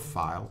volume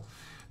profile,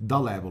 the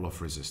level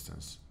of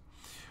resistance.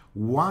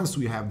 Once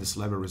we have this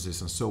level of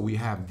resistance, so we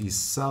have these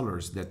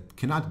sellers that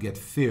cannot get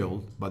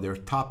filled, but they're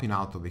topping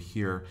out over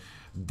here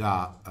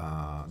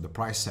the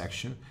price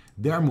section,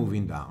 they're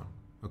moving down.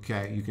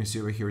 Okay, you can see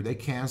over here they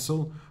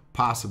cancel.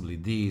 Possibly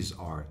these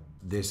are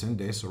this and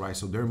this, all right?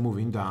 So they're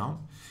moving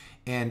down.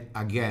 And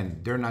again,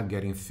 they're not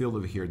getting filled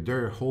over here.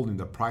 They're holding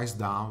the price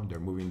down.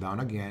 They're moving down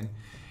again.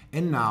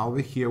 And now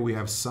over here we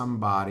have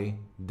somebody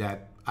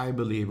that I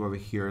believe over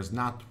here is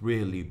not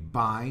really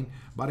buying,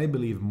 but I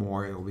believe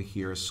more over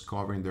here is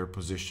covering their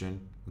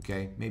position.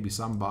 Okay, maybe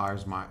some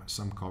buyers,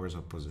 some covers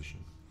of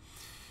position.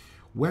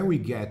 When we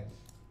get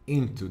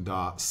into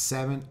the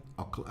 7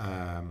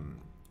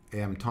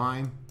 a.m.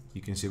 time,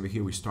 you can see over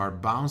here we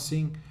start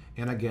bouncing,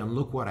 and again,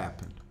 look what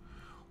happened.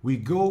 We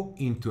go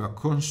into a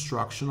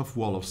construction of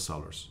wall of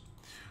sellers.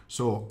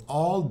 So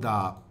all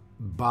the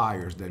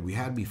buyers that we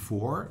had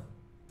before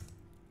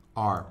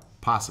are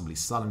possibly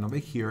selling over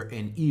here,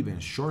 and even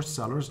short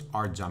sellers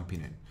are jumping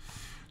in.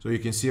 So you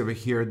can see over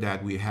here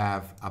that we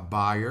have a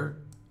buyer,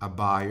 a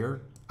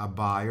buyer, a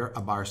buyer,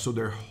 a buyer. So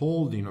they're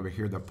holding over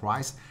here the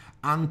price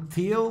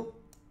until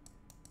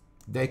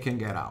they can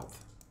get out.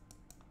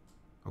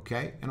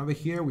 Okay, and over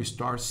here we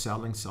start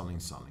selling, selling,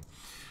 selling.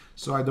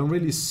 So I don't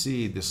really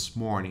see this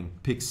morning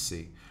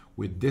Pixie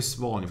with this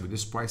volume, with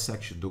this price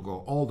action to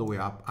go all the way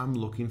up. I'm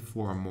looking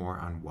for more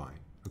unwind.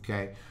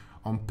 Okay,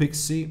 on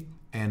Pixie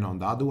and on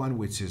the other one,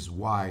 which is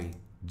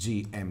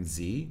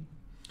YGMZ.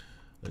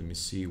 Let me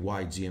see,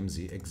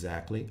 YGMZ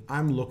exactly.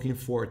 I'm looking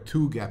for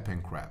 2 gap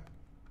and crab.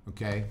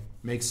 Okay,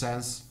 makes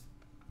sense?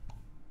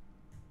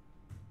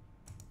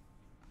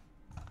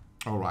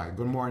 All right,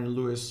 good morning,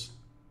 Louis.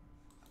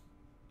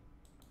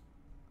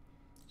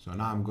 So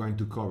now I'm going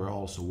to cover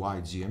also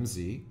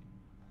YGMZ.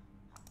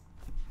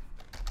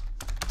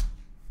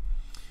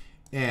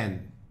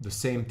 And the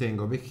same thing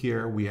over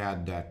here, we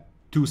had that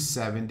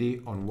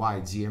 270 on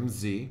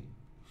YGMZ.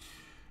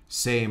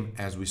 Same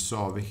as we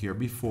saw over here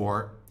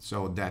before.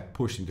 So that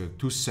push into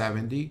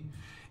 270.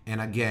 And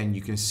again,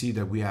 you can see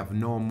that we have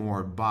no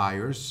more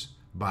buyers,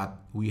 but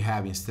we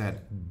have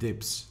instead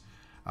dips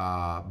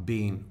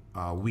being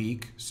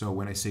weak. So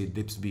when I say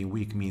dips being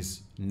weak,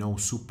 means no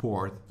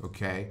support.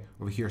 Okay,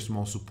 over here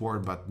small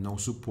support but no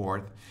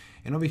support,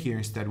 and over here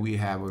instead we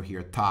have over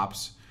here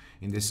tops.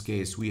 In this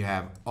case we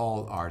have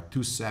all our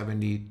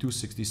 270,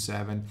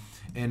 267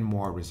 and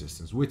more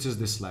resistance, which is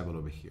this level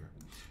over here.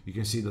 You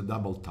can see the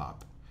double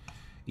top.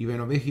 Even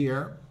over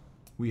here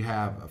we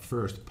have a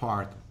first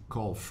part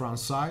called front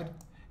side,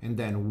 and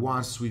then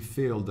once we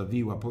fill the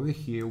VWAP over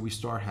here, we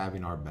start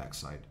having our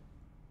backside.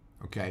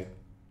 Okay,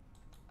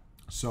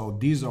 so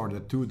these are the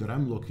two that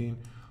I'm looking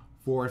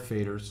for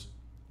faders.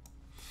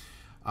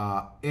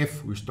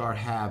 If we start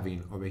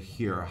having over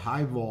here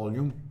high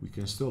volume, we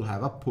can still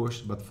have a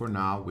push, but for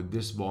now with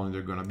this volume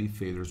they're gonna be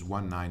faders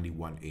 190,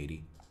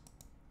 180.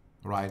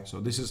 All right, so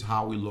this is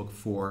how we look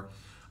for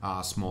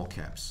small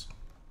caps.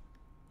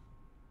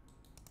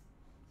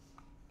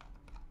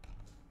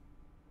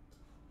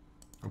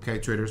 Okay,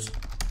 traders,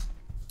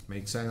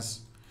 makes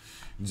sense?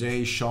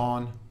 Jay,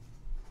 Sean,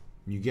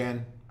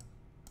 again.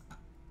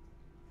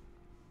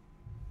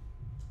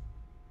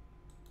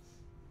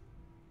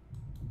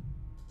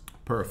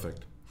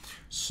 Perfect.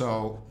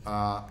 So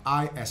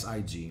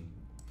ISIG,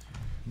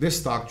 this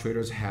stock,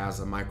 traders, has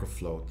a micro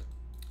float,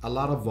 a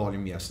lot of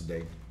volume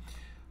yesterday.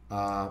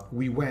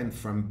 We went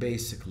from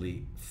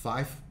basically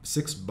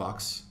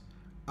 $6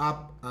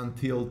 up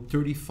until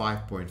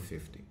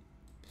 35.50.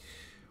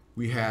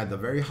 We had a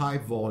very high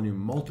volume,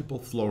 multiple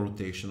flow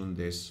rotation on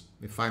this.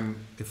 If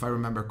I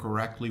remember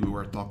correctly, we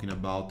were talking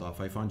about a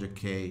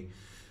 500K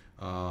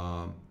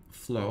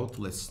float.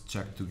 Let's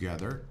check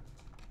together.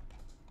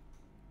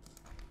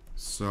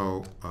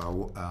 So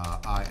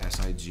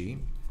ISIG,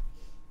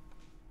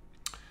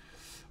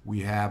 we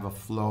have a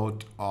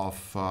float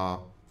of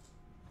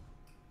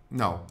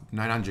no,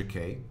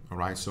 900K. All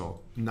right, so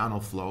nano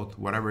float,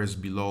 whatever is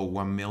below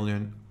 1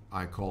 million,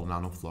 I call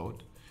nano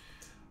float.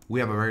 We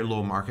have a very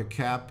low market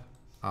cap.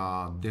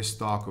 This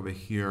stock over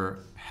here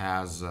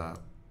has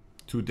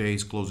 2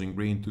 days closing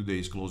green, 2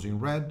 days closing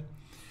red.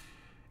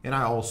 And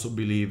I also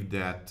believe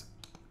that,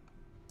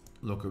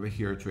 look over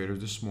here, traders,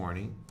 this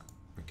morning.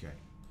 Okay,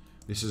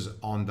 this is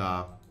on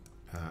the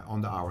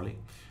hourly.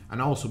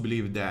 And I also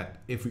believe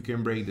that if we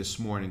can break this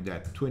morning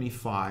that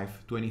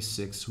 25,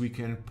 26, we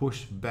can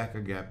push back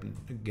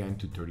again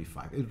to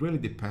 35. It really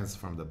depends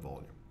from the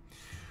volume.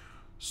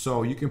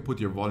 So you can put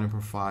your volume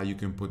profile, you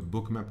can put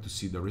bookmap to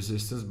see the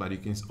resistance, but you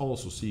can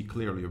also see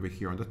clearly over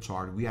here on the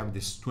chart, we have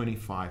this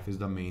 25 is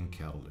the main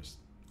catalyst.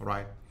 All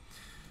right.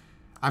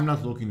 I'm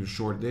not looking to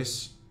short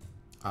this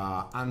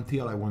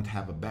until I won't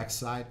have a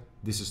backside.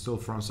 This is still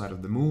front side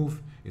of the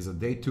move. Is a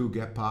day 2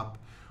 gap up.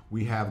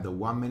 We have the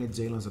 1 minute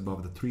J lines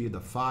above the 3 and the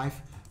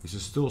 5. This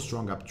is still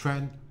strong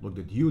uptrend. Look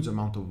at huge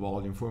amount of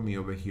volume for me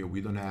over here.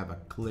 We don't have a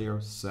clear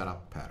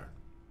setup pattern.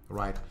 All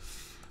right.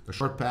 The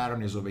short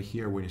pattern is over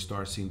here when you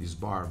start seeing this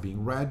bar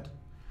being red.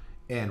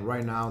 And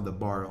right now the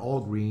bar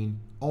all green,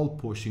 all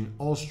pushing,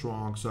 all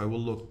strong. So I will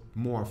look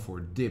more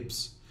for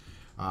dips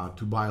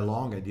to buy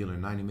long, ideally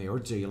 90 MA or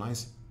J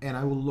lines. And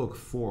I will look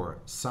for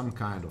some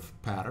kind of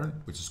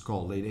pattern, which is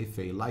called late A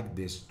fade, like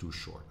this too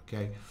short.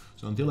 Okay.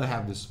 So until I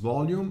have this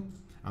volume,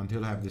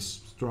 until I have this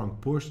strong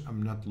push,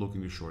 I'm not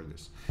looking to short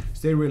this.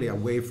 Stay really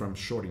away from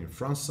shorting the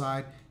front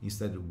side.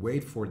 Instead,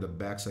 wait for the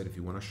back side if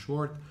you want to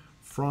short.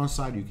 Front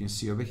side, you can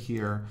see over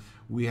here,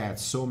 we had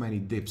so many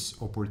dips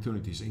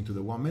opportunities into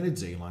the 1 minute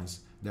J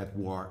lines that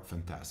were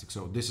fantastic.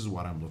 So this is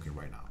what I'm looking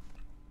right now.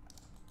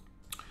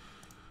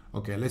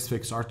 Okay, let's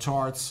fix our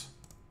charts.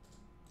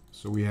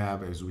 So we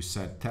have, as we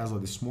said, Tesla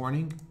this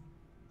morning.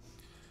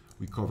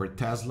 We covered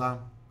Tesla,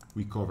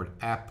 we covered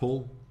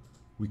Apple,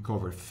 we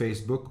covered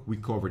Facebook, we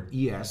covered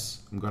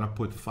ES. I'm gonna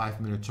put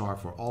 5-minute chart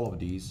for all of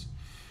these.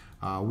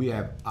 We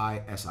have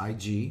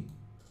ISIG.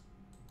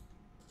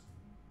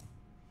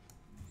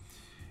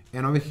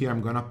 And over here,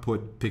 I'm gonna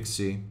put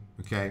Pixie,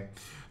 okay?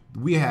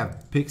 We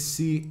have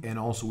Pixie and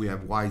also we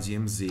have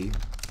YGMZ.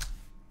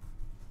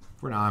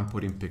 For now, I'm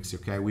putting Pixie,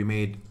 okay? We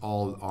made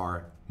all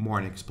our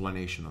morning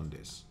explanation on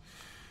this.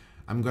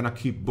 I'm gonna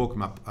keep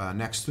bookmap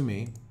next to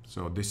me.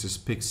 So this is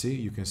Pixie.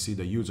 You can see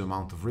the huge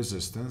amount of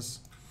resistance.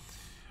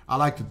 I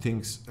like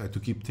to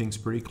keep things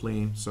pretty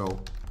clean.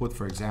 So put,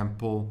 for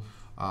example,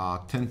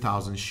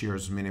 10,000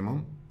 shares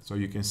minimum. So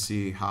you can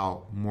see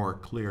how more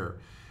clear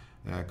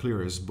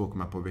is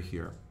bookmap over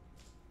here.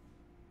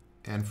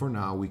 And for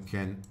now, we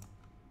can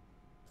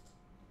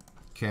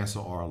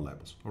cancel our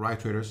levels. All right,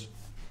 traders.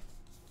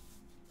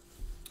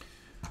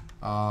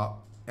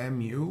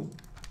 MU,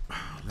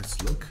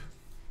 let's look.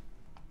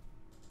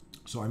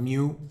 So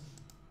MU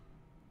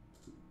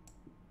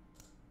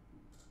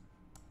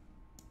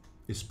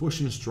is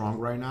pushing strong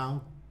right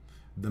now.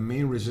 The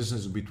main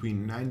resistance is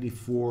between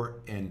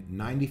 94 and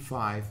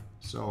 95.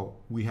 So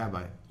we have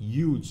a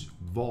huge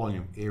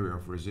volume area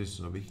of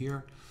resistance over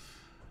here.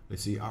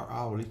 Let's see our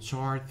hourly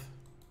chart.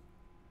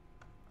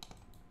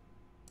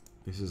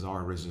 This is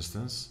our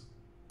resistance.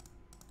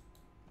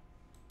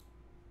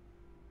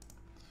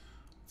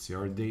 Let's see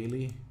our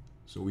daily.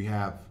 So we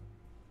have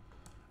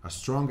a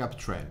strong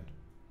uptrend.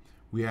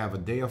 We have a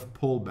day of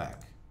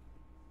pullback.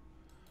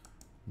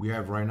 We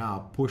have right now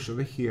a push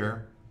over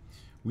here.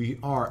 We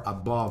are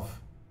above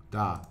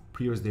the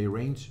previous day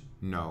range?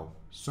 No.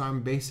 So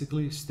I'm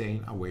basically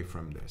staying away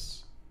from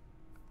this.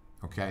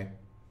 Okay?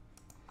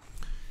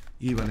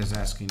 Even is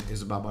asking,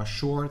 is Baba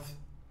short?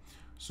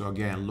 So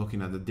again,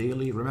 looking at the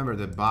daily, remember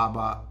that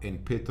Baba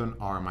and Python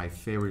are my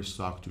favorite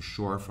stock to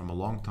short from a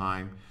long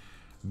time.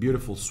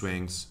 Beautiful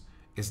swings.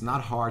 It's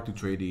not hard to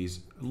trade these.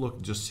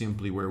 Look just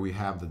simply where we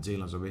have the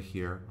dailies over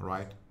here,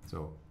 right?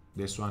 So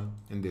this one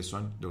and this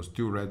one, those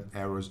two red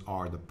arrows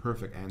are the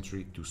perfect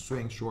entry to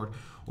swing short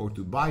or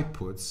to buy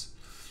puts.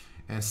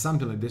 And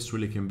something like this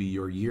really can be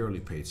your yearly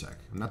paycheck.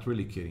 I'm not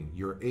really kidding.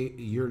 Your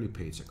yearly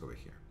paycheck over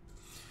here.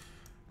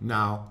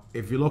 Now,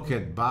 if you look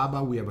at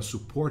Baba, we have a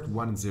support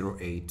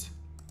 108.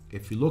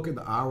 If you look at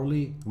the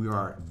hourly, we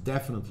are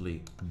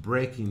definitely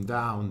breaking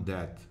down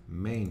that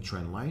main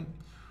trend line.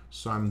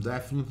 So I'm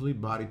definitely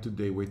buddy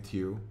today with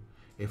you.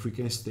 If we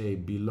can stay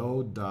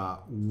below the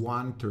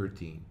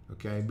 113,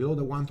 okay? Below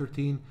the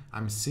 113,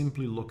 I'm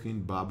simply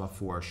looking Baba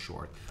for a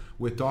short.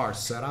 With our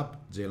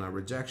setup, J-line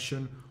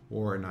rejection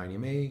or an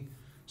IMA,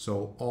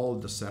 so all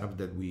the setup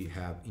that we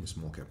have in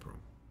Small Cap Pro.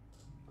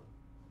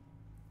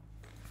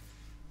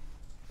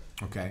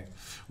 Okay,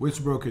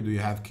 which broker do you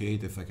have,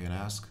 Kate, if I can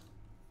ask?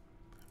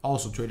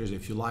 Also, traders,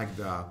 if you like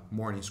the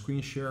morning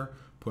screen share,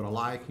 put a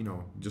like, you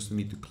know, just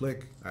need to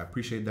click. I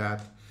appreciate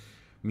that.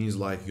 Means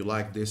like you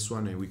like this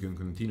one and we can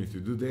continue to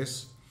do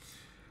this.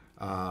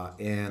 If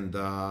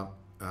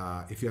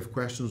you have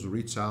questions,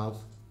 reach out.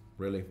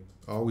 Really,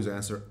 always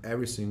answer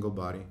every single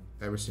body,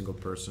 every single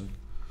person.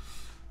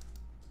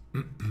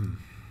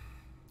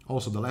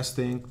 Also, the last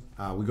thing,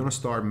 we're gonna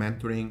start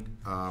mentoring.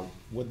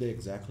 What day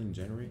exactly in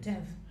January?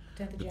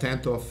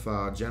 10th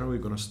of January,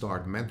 we're gonna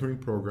start mentoring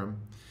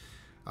program.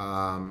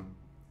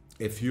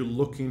 If you're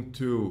looking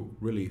to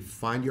really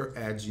find your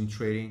edge in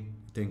trading,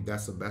 I think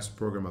that's the best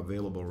program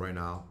available right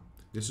now.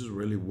 This is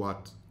really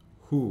what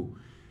who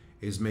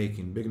is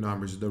making big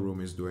numbers in the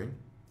room is doing.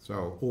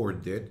 So, or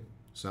did.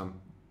 Some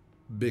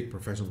big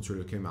professional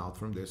trader came out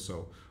from this.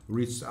 So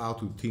reach out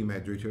to team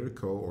at Jtrader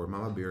Co or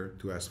Mama Beer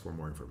to ask for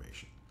more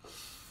information.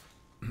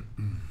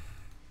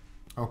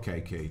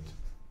 Okay, Kate.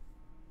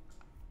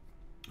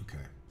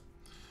 Okay.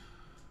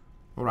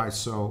 All right,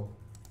 so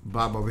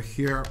Bob over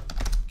here,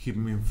 keep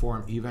me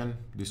informed even.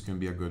 This can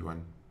be a good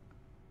one.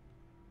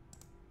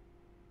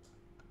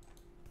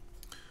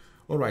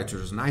 All right, so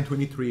it's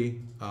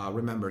 9:23.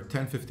 Remember,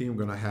 10:15,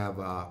 we're gonna have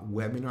a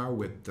webinar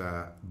with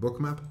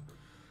Bookmap.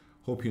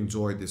 Hope you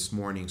enjoyed this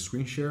morning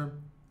screen share.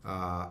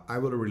 I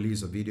will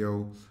release a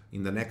video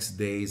in the next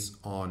days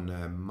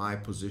on my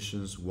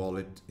positions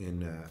wallet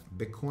in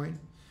Bitcoin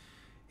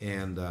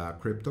and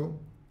crypto.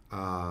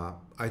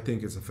 I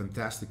think it's a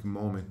fantastic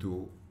moment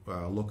to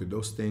look at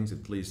those things.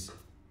 At least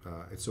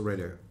it's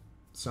already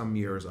some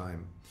years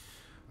I'm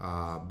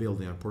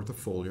building a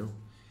portfolio.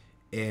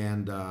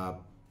 And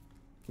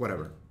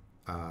whatever.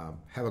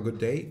 Have a good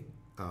day.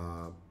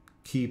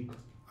 Keep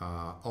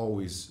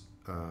always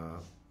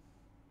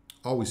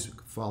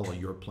follow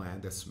your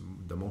plan. That's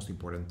the most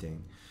important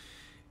thing.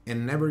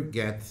 And never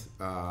get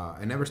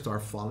and never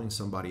start following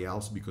somebody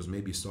else because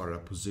maybe you started a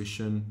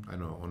position, I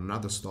don't know, on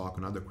another stock,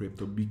 another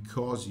crypto,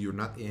 because you're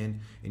not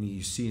in and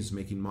you see he's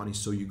making money,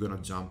 so you're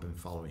gonna jump and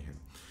follow him.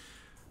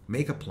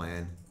 Make a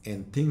plan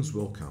and things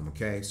will come.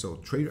 Okay, so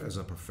trade as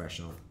a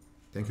professional.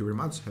 Thank you very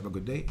much. Have a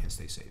good day and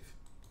stay safe.